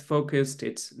less focused.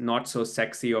 It's not so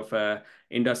sexy of a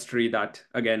industry that,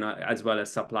 again, as well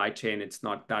as supply chain, it's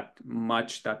not that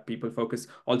much that people focus.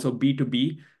 Also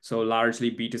B2B, so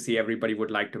largely B2C, everybody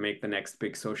would like to make the next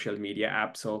big social media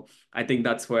app. So I think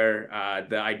that's where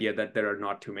the idea that there are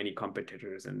not too many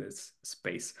competitors in this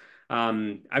space.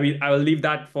 I mean, I will leave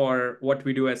that for what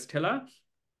we do as Tilla.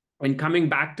 And coming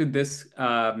back to this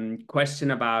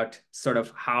question about sort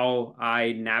of how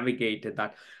I navigated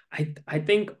that, I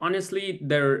think honestly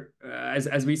there,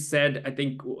 as we said, I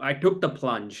think I took the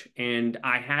plunge and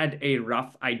I had a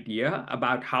rough idea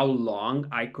about how long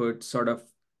I could sort of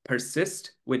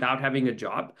persist without having a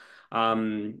job,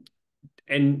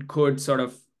 and could sort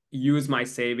of use my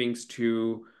savings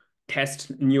to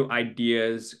test new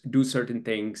ideas, do certain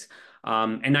things.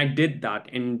 And I did that.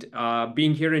 And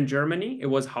being here in Germany, it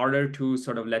was harder to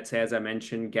sort of, let's say, as I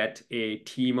mentioned, get a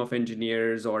team of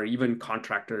engineers or even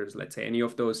contractors, let's say, any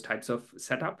of those types of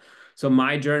setup. So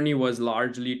my journey was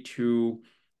largely to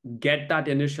get that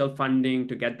initial funding,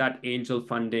 to get that angel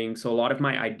funding. So a lot of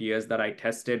my ideas that I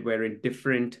tested were in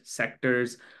different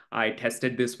sectors. I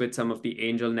tested this with some of the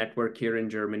angel network here in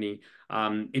Germany.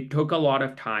 It took a lot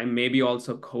of time. Maybe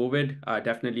also COVID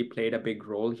definitely played a big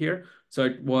role here. So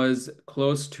it was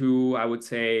close to, I would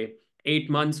say, 8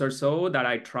 months or so that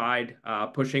I tried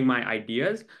pushing my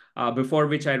ideas, before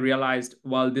which I realized,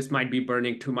 well, this might be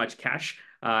burning too much cash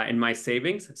in my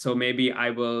savings. So maybe I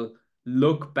will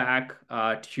look back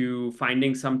to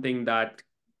finding something that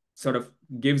sort of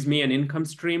gives me an income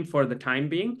stream for the time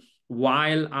being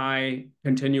while I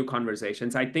continue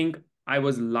conversations. I think I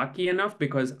was lucky enough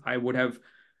because I would have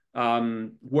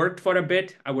worked for a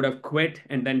bit, I would have quit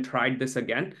and then tried this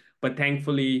again. But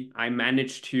thankfully, I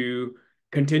managed to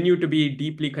continue to be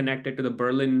deeply connected to the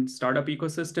Berlin startup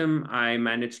ecosystem. I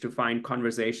managed to find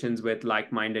conversations with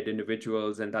like-minded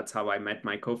individuals, and that's how I met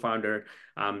my co-founder.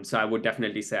 So I would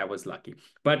definitely say I was lucky.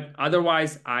 But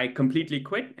otherwise, I completely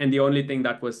quit. And the only thing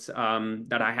that was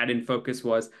that I had in focus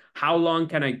was how long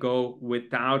can I go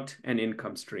without an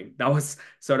income stream? That was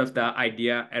sort of the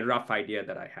idea, a rough idea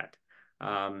that I had.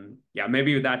 Yeah,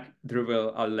 maybe with that,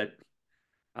 Dhruvil,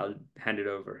 I'll hand it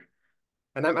over.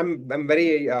 And I'm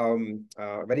very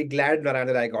very glad, Narayan,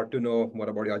 that I got to know more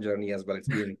about your journey as well.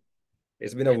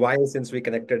 It's been a while since we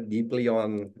connected deeply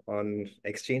on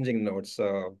exchanging notes.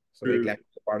 So very glad to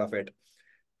be part of it.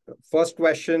 First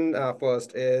question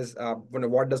first is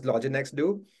what does Loginext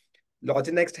do?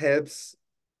 Loginext helps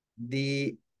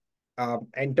the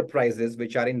enterprises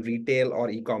which are in retail or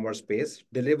e-commerce space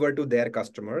deliver to their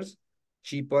customers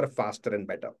cheaper, faster, and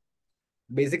better.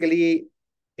 Basically,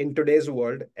 in today's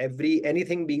world,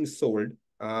 anything being sold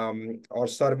or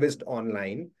serviced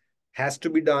online has to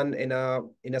be done in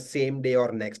a same day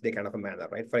or next day kind of a manner,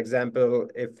 right? For example,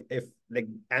 if like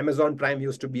Amazon Prime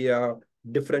used to be a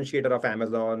differentiator of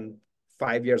Amazon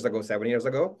 5 years ago, 7 years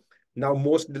ago, now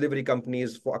most delivery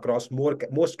companies across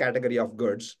most category of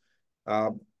goods,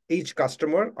 each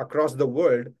customer across the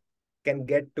world can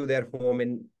get to their home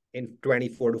in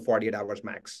 24 to 48 hours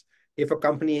max. If a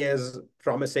company is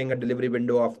promising a delivery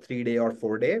window of 3-day or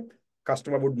 4-day,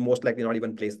 customer would most likely not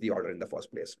even place the order in the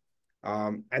first place.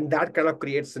 And that kind of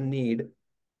creates a need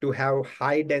to have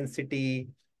high density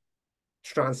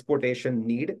transportation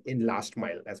need in last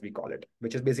mile, as we call it,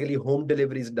 which is basically home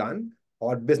deliveries done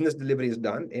or business deliveries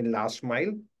done in last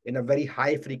mile in a very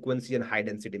high frequency and high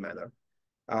density manner.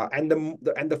 And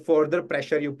the further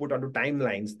pressure you put onto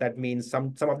timelines, that means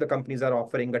some of the companies are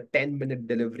offering a 10-minute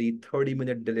delivery,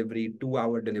 30-minute delivery,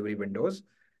 2-hour delivery windows.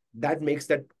 That makes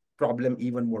that problem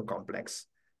even more complex,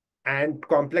 and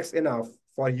complex enough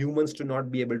for humans to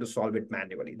not be able to solve it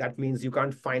manually. That means you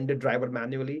can't find the driver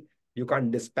manually, you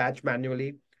can't dispatch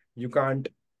manually, you can't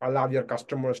allow your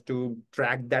customers to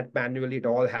track that manually. It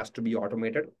all has to be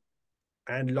automated.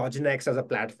 And Loginext as a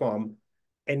platform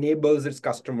enables its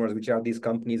customers, which are these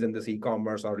companies in this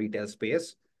e-commerce or retail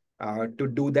space, to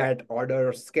do that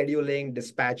order scheduling,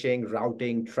 dispatching,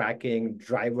 routing, tracking,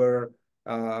 driver,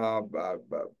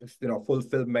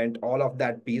 fulfillment, all of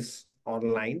that piece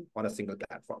online on a single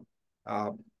platform.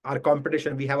 Our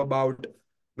competition,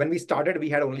 when we started, we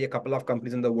had only a couple of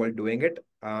companies in the world doing it.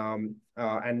 And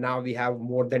now we have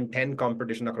more than 10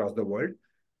 competition across the world.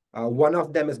 One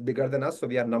of them is bigger than us, so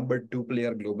we are number 2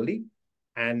 player globally,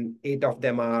 and 8 of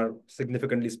them are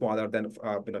significantly smaller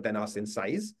than us in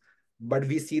size. But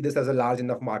we see this as a large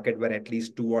enough market where at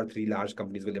least 2 or 3 large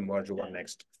companies will emerge over the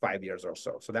next 5 years or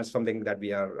so. So that's something that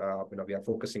we are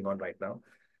focusing on right now.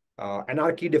 And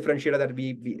our key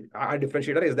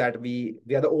differentiator is that we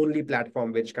are the only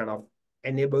platform which kind of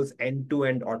enables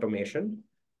end-to-end automation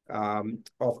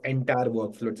of entire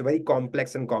workflow. It's a very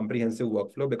complex and comprehensive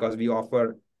workflow because we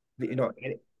offer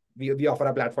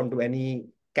a platform to any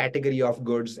category of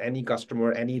goods, any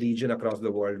customer, any region across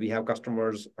the world. We have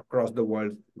customers across the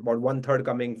world, about 1/3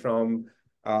 coming from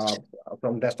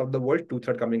rest of the world,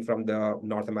 2/3 coming from the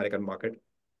North American market.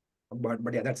 But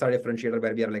yeah, that's our differentiator,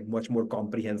 where we are like much more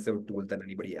comprehensive tool than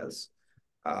anybody else.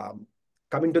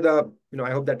 Coming to the,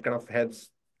 I hope that kind of helps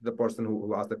the person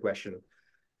who asked the question.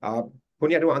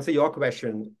 Punya, to answer your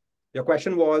question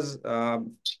was, how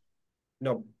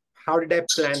did I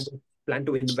plan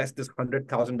to invest this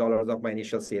 $100,000 of my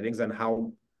initial savings, and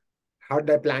how did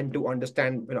I plan to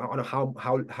understand, on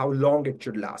how long it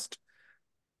should last?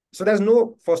 So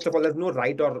first of all, there's no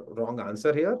right or wrong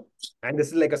answer here. And this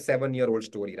is like a 7-year-old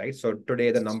story, right? So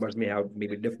today the numbers may have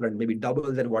maybe different, maybe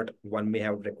double than what one may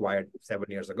have required 7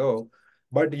 years ago.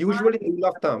 But usually the rule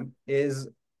of thumb is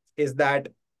that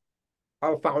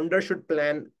a founder should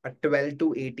plan a 12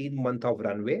 to 18 month of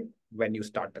runway when you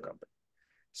start the company.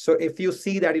 So if you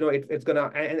see that, it's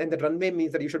gonna, and the runway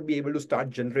means that you should be able to start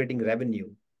generating revenue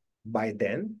by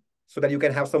then, so that you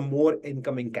can have some more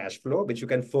incoming cash flow, which you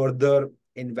can further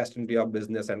invest into your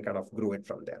business and kind of grow it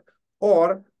from there.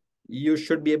 Or you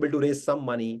should be able to raise some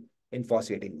money in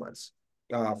first 18 months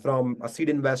from a seed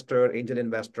investor, angel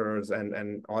investors,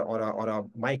 or a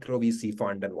micro VC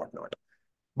fund and whatnot.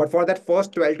 But for that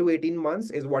first 12 to 18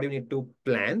 months is what you need to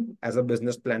plan as a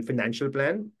business plan, financial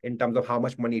plan, in terms of how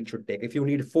much money it should take. If you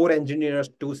need 4 engineers,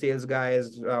 2 sales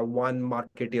guys, 1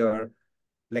 marketer,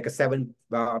 like a 7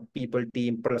 people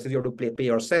team, plus you have to pay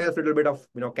yourself a little bit of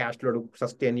cash flow to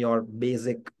sustain your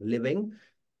basic living.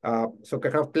 So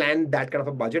kind of plan that kind of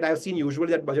a budget. I've seen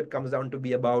usually that budget comes down to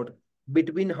be about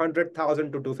between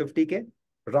 100,000 to 250K,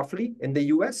 roughly, in the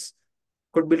US.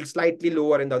 Could be slightly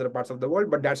lower in the other parts of the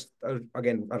world, but that's,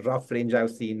 again, a rough range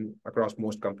I've seen across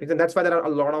most companies. And that's why there are a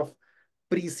lot of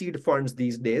pre-seed funds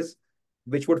these days,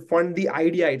 which would fund the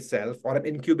idea itself, or an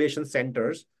incubation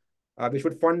centers, which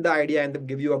would fund the idea and then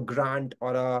give you a grant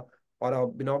or a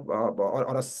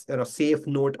safe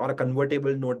note or a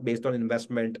convertible note based on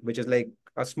investment, which is like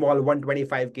a small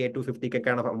 125K, 250K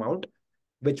kind of amount,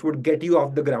 which would get you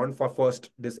off the ground for first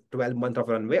this 12 month of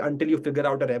runway until you figure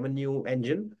out a revenue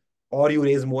engine, or you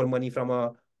raise more money from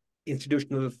a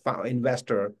institutional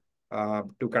investor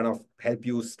to kind of help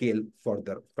you scale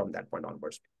further from that point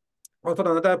onwards. Also,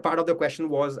 another part of the question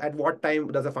was, at what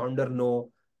time does a founder know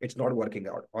it's not working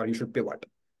out or you should pivot?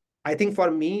 I think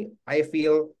for me, I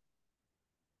feel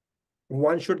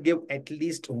one should give at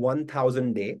least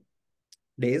 1,000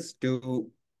 days to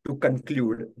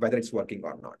conclude whether it's working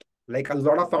or not. Like a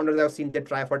lot of founders I've seen, they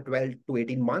try for 12 to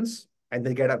 18 months and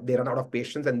they run out of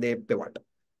patience and they pivot.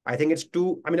 I think it's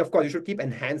of course, you should keep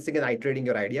enhancing and iterating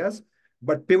your ideas,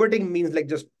 but pivoting means like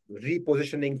just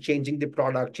repositioning, changing the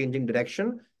product, changing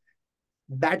direction.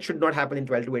 That should not happen in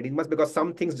 12 to 18 months because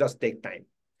some things just take time.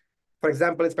 For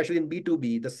example, especially in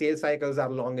B2B, the sales cycles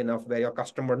are long enough where your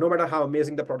customer, no matter how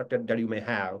amazing the product that you may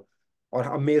have, or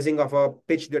how amazing of a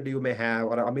pitch that you may have,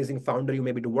 or an amazing founder you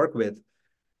may be to work with,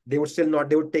 they would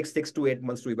take 6 to 8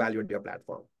 months to evaluate your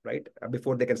platform, right?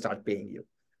 Before they can start paying you.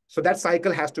 So that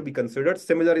cycle has to be considered.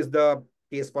 Similar is the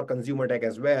case for consumer tech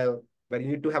as well, where you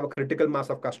need to have a critical mass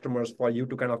of customers for you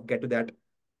to kind of get to that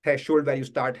threshold where you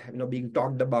start being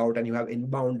talked about and you have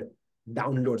inbound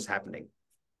downloads happening.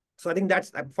 So I think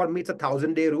that's, for me, it's a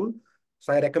 1,000-day rule.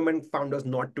 So I recommend founders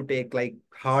not to take like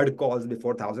hard calls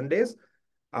before 1,000 days.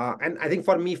 And I think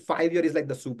for me, 5 years is like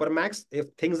the super max. If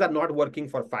things are not working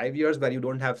for 5 years, where you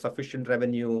don't have sufficient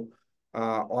revenue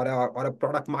or a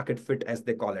product market fit, as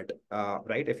they call it,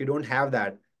 right? If you don't have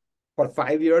that for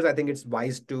 5 years, I think it's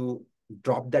wise to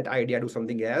drop that idea, do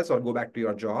something else, or go back to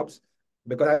your jobs.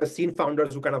 Because I've seen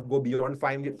founders who kind of go beyond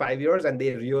 5 years and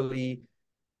they really,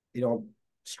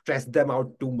 stress them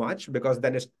out too much, because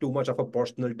then it's too much of a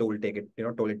personal toll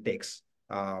it takes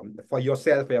for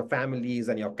yourself, for your families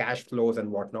and your cash flows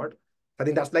and whatnot. I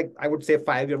think that's like, I would say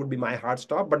 5 years would be my hard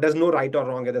stop, but there's no right or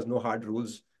wrong, and there's no hard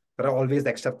rules. There are always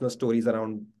exceptional stories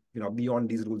around, beyond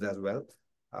these rules as well.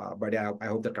 But yeah, I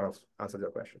hope that kind of answers your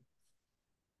question.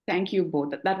 Thank you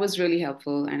both. That was really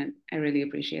helpful, and I really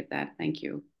appreciate that. Thank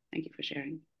you. Thank you for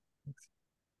sharing.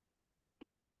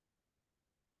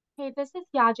 Hey, this is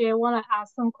Yaji. I want to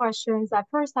ask some questions. At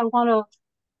first, I want to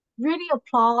really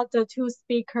applaud the 2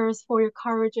 speakers for your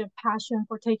courage and passion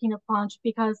for taking the plunge,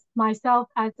 because myself,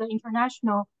 as an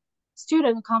international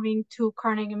student coming to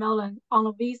Carnegie Mellon on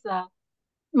a visa,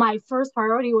 my first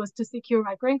priority was to secure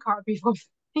my green card before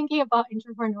thinking about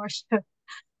entrepreneurship.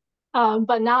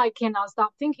 But now I cannot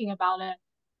stop thinking about it.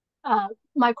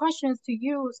 My questions to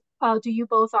you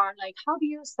both are like, how do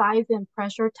you size and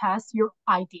pressure test your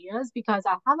ideas? Because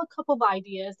I have a couple of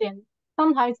ideas, and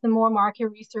sometimes the more market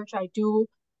research I do,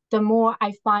 the more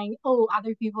I find,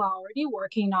 other people are already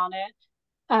working on it.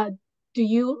 How do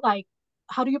you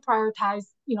prioritize,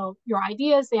 your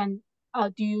ideas, and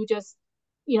do you just,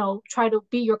 try to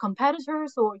beat your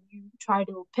competitors, or you try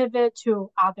to pivot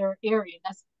to other areas?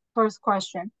 That's first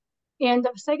question. And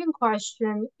the second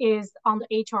question is on the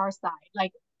HR side.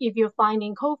 Like if you're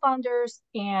finding co-founders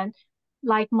and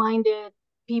like-minded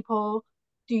people,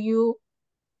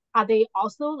 are they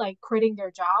also like quitting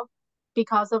their job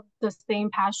because of the same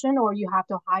passion, or you have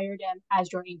to hire them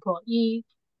as your employee?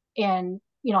 And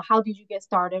how did you get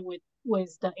started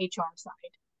with the HR side?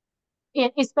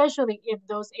 And especially if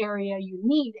those area you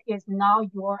need is not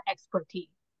your expertise.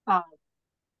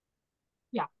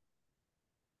 Yeah.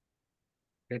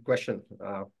 Great question.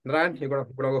 Narayan, you're gonna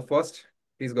go first.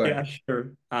 Please go ahead. Yeah,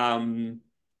 sure.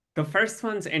 The first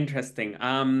one's interesting.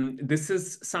 This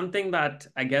is something that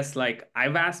I guess like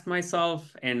I've asked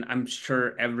myself, and I'm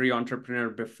sure every entrepreneur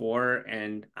before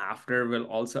and after will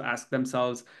also ask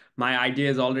themselves. My idea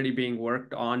is already being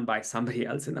worked on by somebody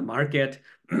else in the market.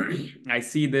 I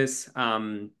see this,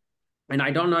 and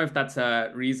I don't know if that's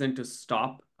a reason to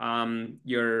stop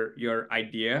your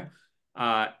idea.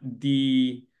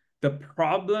 The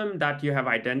problem that you have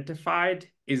identified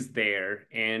is there,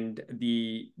 and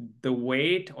the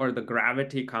weight or the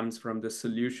gravity comes from the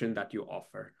solution that you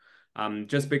offer.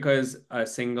 Just because a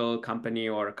single company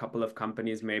or a couple of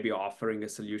companies may be offering a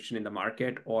solution in the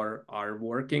market or are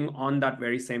working on that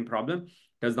very same problem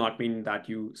does not mean that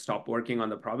you stop working on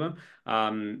the problem.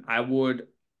 I would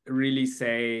really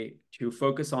say to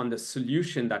focus on the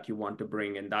solution that you want to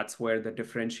bring, and that's where the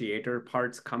differentiator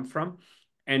parts come from.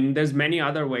 And there's many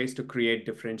other ways to create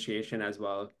differentiation as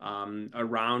well,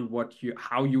 around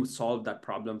how you solve that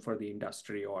problem for the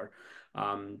industry or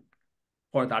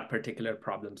for that particular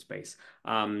problem space.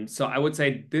 So I would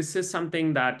say this is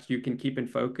something that you can keep in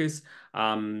focus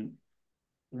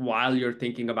while you're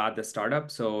thinking about the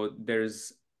startup. So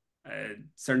there's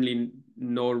certainly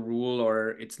no rule,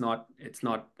 or it's not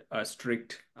a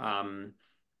strict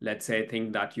let's say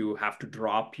thing that you have to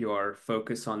drop your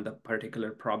focus on the particular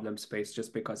problem space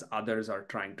just because others are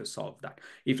trying to solve that.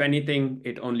 If anything,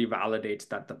 it only validates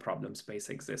that the problem space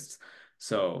exists.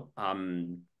 So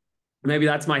maybe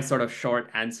that's my sort of short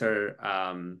answer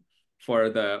for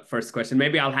the first question.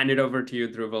 Maybe I'll hand it over to you,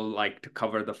 Dhruvil, like to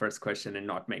cover the first question and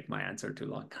not make my answer too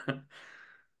long.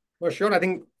 Well, sure. I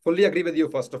think fully agree with you,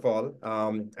 first of all.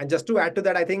 And just to add to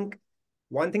that, I think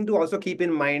one thing to also keep in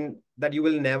mind that you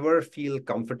will never feel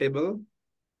comfortable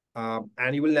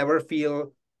and you will never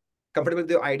feel comfortable with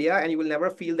your idea, and you will never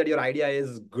feel that your idea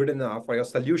is good enough or your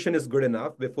solution is good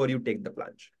enough before you take the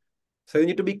plunge. So you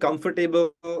need to be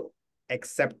comfortable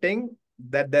accepting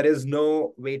that there is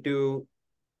no way to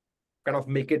kind of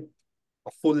make it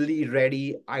a fully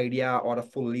ready idea or a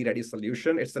fully ready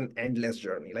solution. It's an endless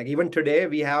journey. Like even today,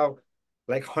 we have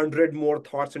like 100 more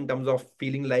thoughts in terms of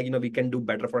feeling like, we can do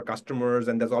better for customers.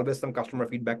 And there's always some customer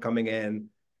feedback coming in.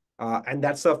 And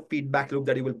that's a feedback loop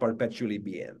that you will perpetually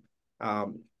be in.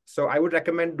 So I would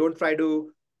recommend don't try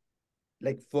to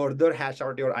like further hash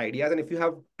out your ideas. And if you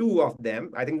have two of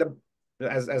them, I think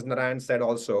as Narayan said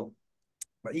also,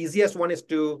 the easiest one is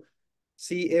to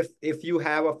see if you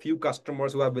have a few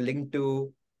customers who are willing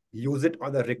to use it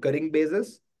on a recurring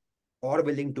basis or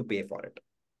willing to pay for it.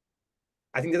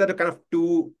 I think these are the kind of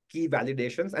two key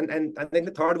validations. And then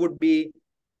the third would be,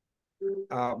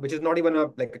 which is not even a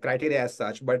criteria as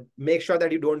such, but make sure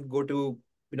that you don't go to,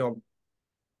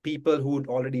 people who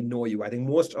already know you. I think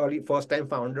most early first-time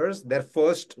founders, their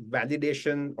first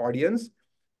validation audience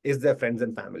is their friends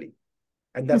and family.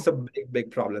 And that's a big,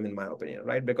 big problem in my opinion,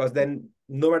 right? Because then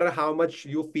no matter how much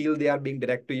you feel they are being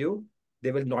direct to you,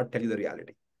 they will not tell you the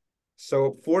reality.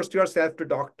 So force yourself to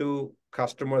talk to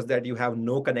customers that you have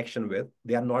no connection with.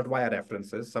 They are not via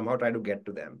references. Somehow try to get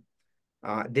to them.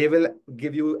 They will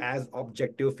give you as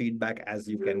objective feedback as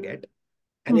you can get.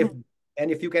 And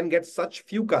if you can get such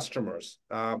few customers,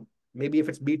 maybe if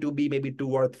it's B2B, maybe 2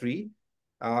 or 3,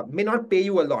 may not pay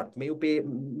you a lot.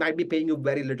 Might be paying you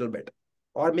very little bit,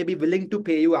 or maybe willing to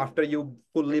pay you after you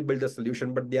fully build a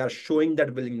solution, but they are showing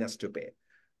that willingness to pay.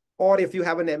 Or if you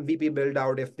have an MVP build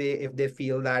out, if they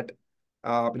feel that,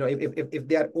 if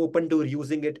they are open to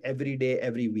using it every day,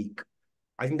 every week,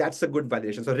 I think that's a good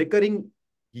validation. So recurring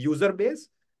user base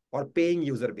or paying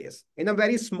user base in a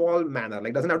very small manner,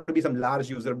 like doesn't have to be some large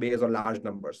user base or large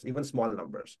numbers, even small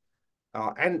numbers.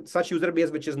 And such user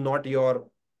base, which is not your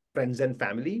friends and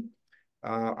family.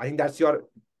 I think that's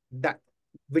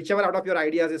whichever out of your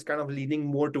ideas is kind of leaning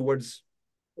more towards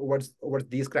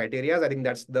these criteria. I think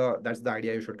that's the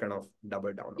idea you should kind of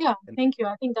double down on. Yeah, thank you.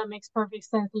 I think that makes perfect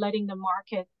sense, letting the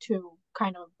market to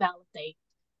kind of validate.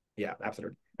 Yeah,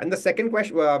 absolutely. And the second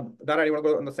question, Dara, you want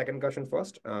to go on the second question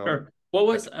first? Sure. What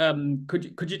was,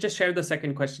 could you just share the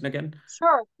second question again?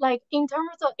 Sure. Like in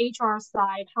terms of HR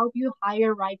side, how do you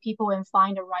hire right people and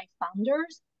find the right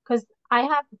founders? Because I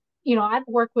have, I've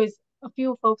worked with a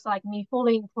few folks like me,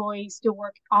 fully employed, still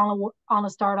work on a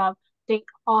startup. They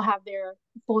all have their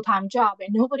full-time job,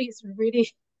 and nobody's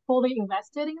really fully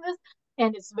invested in this,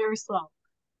 and it's very slow.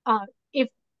 If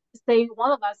say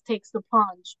one of us takes the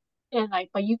plunge, and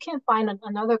but you can't find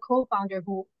another co-founder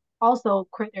who also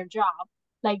quit their job.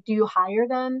 Like, do you hire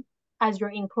them as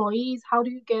your employees? How do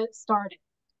you get started?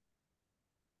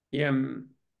 Yeah,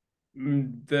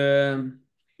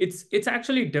 it's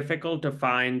actually difficult to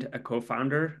find a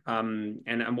co-founder,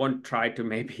 and I won't try to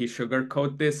maybe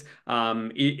sugarcoat this.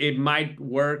 It might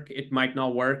work, it might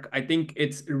not work. I think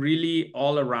it's really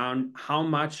all around how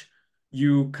much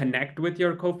you connect with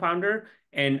your co-founder.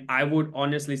 And I would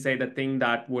honestly say the thing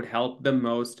that would help the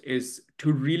most is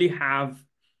to really have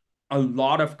a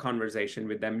lot of conversation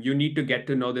with them. You need to get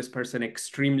to know this person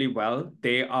extremely well.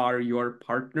 They are your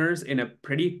partners in a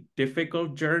pretty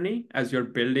difficult journey as you're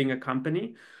building a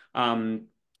company.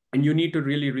 And you need to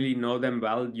really, really know them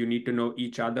well. You need to know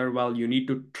each other well. You need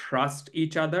to trust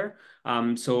each other.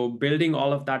 So building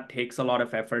all of that takes a lot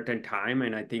of effort and time.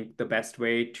 And I think the best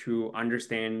way to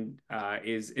understand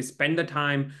is spend the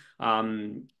time,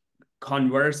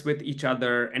 converse with each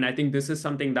other. And I think this is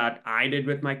something that I did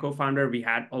with my co-founder. We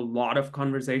had a lot of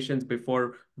conversations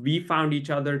before we found each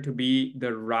other to be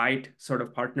the right sort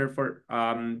of partner for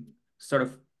sort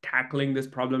of tackling this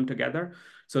problem together.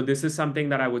 So this is something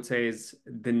that I would say is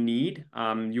the need.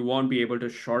 You won't be able to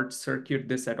short circuit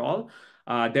this at all.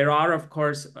 There are, of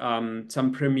course,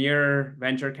 some premier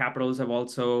venture capitals have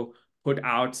also put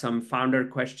out some founder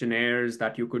questionnaires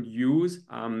that you could use.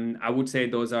 I would say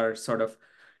those are sort of,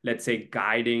 let's say,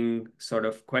 guiding sort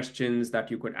of questions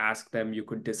that you could ask them, you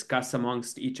could discuss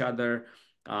amongst each other.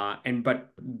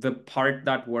 But the part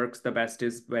that works the best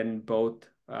is when both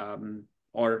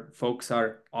or folks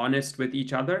are honest with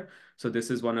each other. So this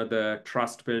is one of the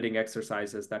trust building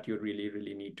exercises that you really,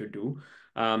 really need to do.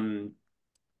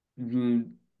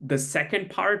 The second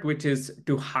part, which is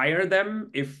to hire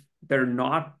them if they're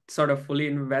not sort of fully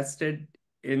invested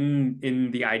in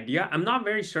the idea. I'm not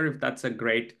very sure if that's a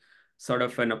great sort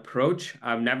of an approach.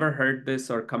 I've never heard this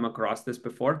or come across this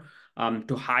before,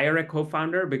 to hire a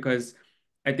co-founder, because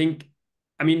I think,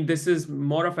 I mean, this is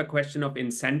more of a question of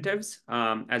incentives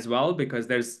as well, because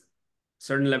there's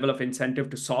certain level of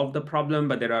incentive to solve the problem,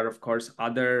 but there are, of course,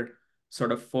 other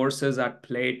sort of forces at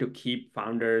play to keep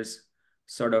founders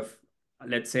sort of,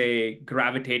 let's say,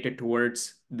 gravitated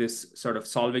towards this sort of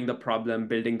solving the problem,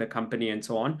 building the company, and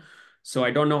so on. So I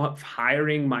don't know if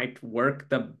hiring might work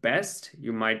the best.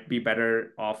 You might be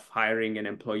better off hiring an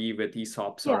employee with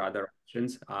ESOPs or other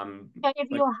options. Yeah, if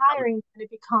you're hiring,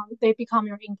 they become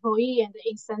your employee, and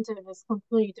the incentive is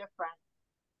completely different.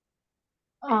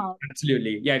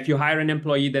 Absolutely. Yeah, if you hire an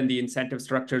employee, then the incentive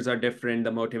structures are different.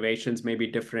 The motivations may be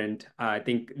different. I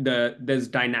think there's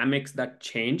dynamics that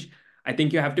change. I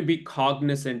think you have to be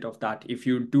cognizant of that. If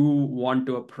you do want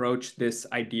to approach this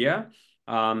idea,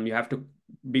 you have to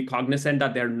be cognizant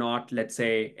that they're not, let's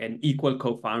say, an equal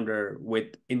co-founder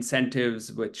with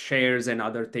incentives, with shares and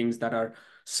other things that are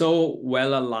so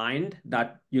well aligned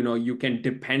that, you know, you can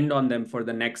depend on them for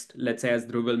the next, let's say, as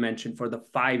Dhruvil mentioned, for the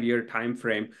 5-year time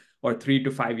frame or 3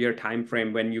 to 5 year time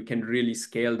frame, when you can really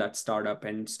scale that startup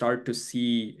and start to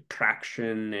see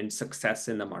traction and success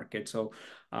in the market. So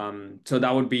so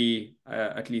that would be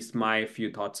at least my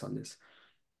few thoughts on this.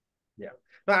 Yeah.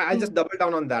 No, I'll just double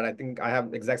down on that. I think I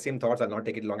have exact same thoughts. I'll not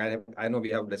take it long. I know we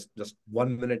have just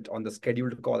 1 minute on the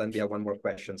scheduled call, and we have one more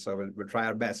question, so we'll try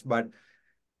our best. But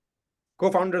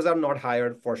co-founders are not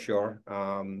hired for sure.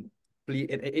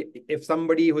 If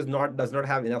somebody who's does not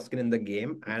have enough skin in the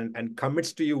game and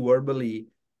commits to you verbally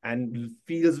and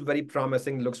feels very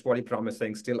promising, looks very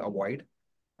promising, still avoid.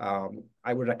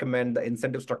 I would recommend the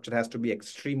incentive structure has to be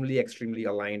extremely, extremely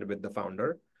aligned with the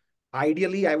founder.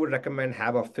 Ideally, I would recommend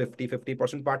have a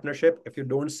 50-50% partnership. If you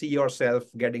don't see yourself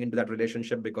getting into that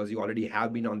relationship because you already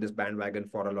have been on this bandwagon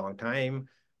for a long time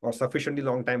or sufficiently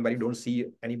long time, but you don't see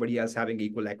anybody else having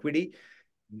equal equity,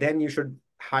 then you should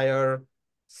hire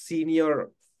senior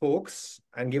folks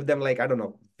and give them, like, I don't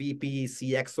know, VP,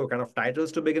 CXO kind of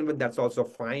titles to begin with. That's also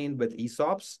fine with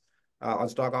ESOPs on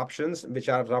stock options, which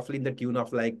are roughly in the tune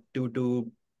of like 2 to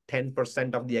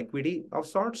 10% of the equity of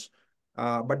sorts.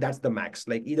 But that's the max.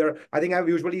 Like, either, I think I've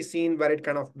usually seen where it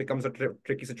kind of becomes a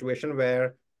tricky situation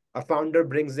where a founder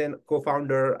brings in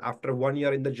co-founder after 1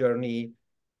 year in the journey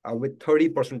with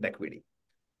 30% equity.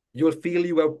 You'll feel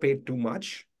you have paid too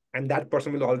much, and that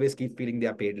person will always keep feeling they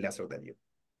are paid lesser than you.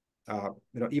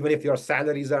 Even if your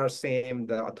salaries are same,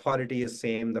 the authority is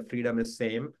same, the freedom is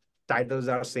same, titles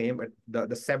are same, but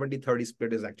the 70-30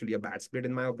 split is actually a bad split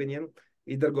in my opinion.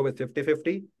 Either go with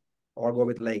 50-50 or go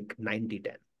with like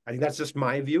 90-10. I think that's just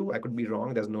my view. I could be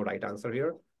wrong. There's no right answer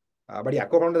here. But yeah,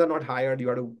 co-founders are not hired. You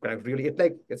have to kind of really, it's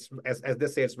like, it's as they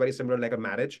say, it's very similar like a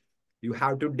marriage. You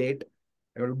have to date.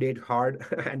 You have to date hard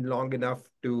and long enough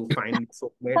to find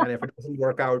soulmate. And if it doesn't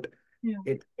work out,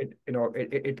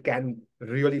 it can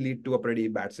really lead to a pretty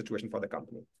bad situation for the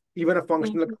company. Even a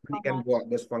functional company can go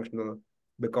dysfunctional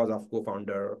because of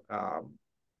co-founder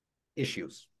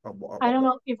issues. I don't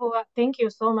know if thank you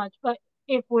so much, but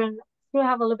if we still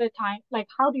have a little bit of time, like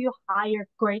how do you hire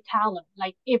great talent?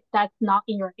 Like if that's not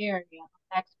in your area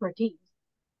of expertise.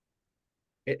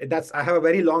 I have a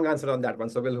very long answer on that one,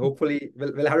 so we'll hopefully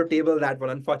we'll have to table that one.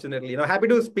 Unfortunately, happy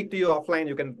to speak to you offline.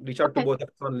 You can reach out to both of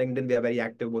us on LinkedIn. We are very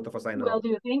active, both of us. I know. Will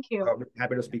do. Thank you.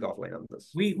 Happy to speak offline on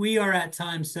this. We are at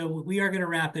time, so we are going to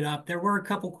wrap it up. There were a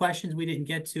couple questions we didn't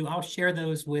get to. I'll share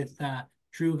those with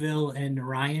Dhruvil and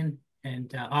Narayan and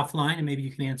offline, and maybe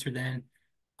you can answer then.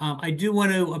 I do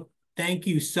want to thank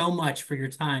you so much for your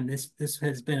time. This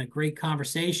has been a great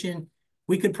conversation.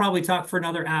 We could probably talk for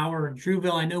another hour.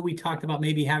 Dhruvil, I know we talked about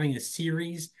maybe having a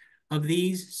series of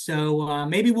these, so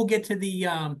maybe we'll get to the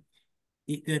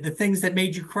things that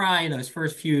made you cry in those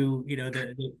first few,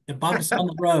 the bumps on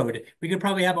the road. We could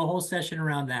probably have a whole session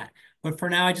around that. But for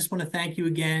now, I just want to thank you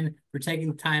again for taking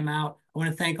the time out. I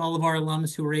want to thank all of our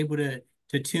alums who were able to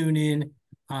tune in,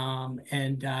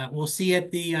 and we'll see you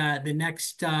at the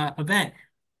next event.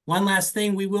 One last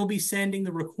thing, we will be sending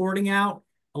the recording out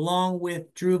along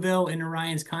with Dhruvil and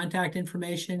Narayan's contact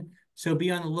information. So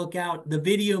be on the lookout. The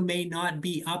video may not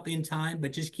be up in time,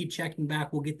 but just keep checking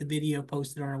back. We'll get the video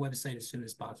posted on our website as soon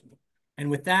as possible. And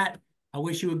with that, I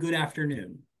wish you a good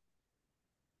afternoon.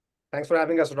 Thanks for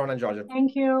having us, Ron and Georgia.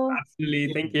 Thank you.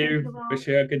 Absolutely. Thank you. Wish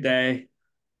you a good day.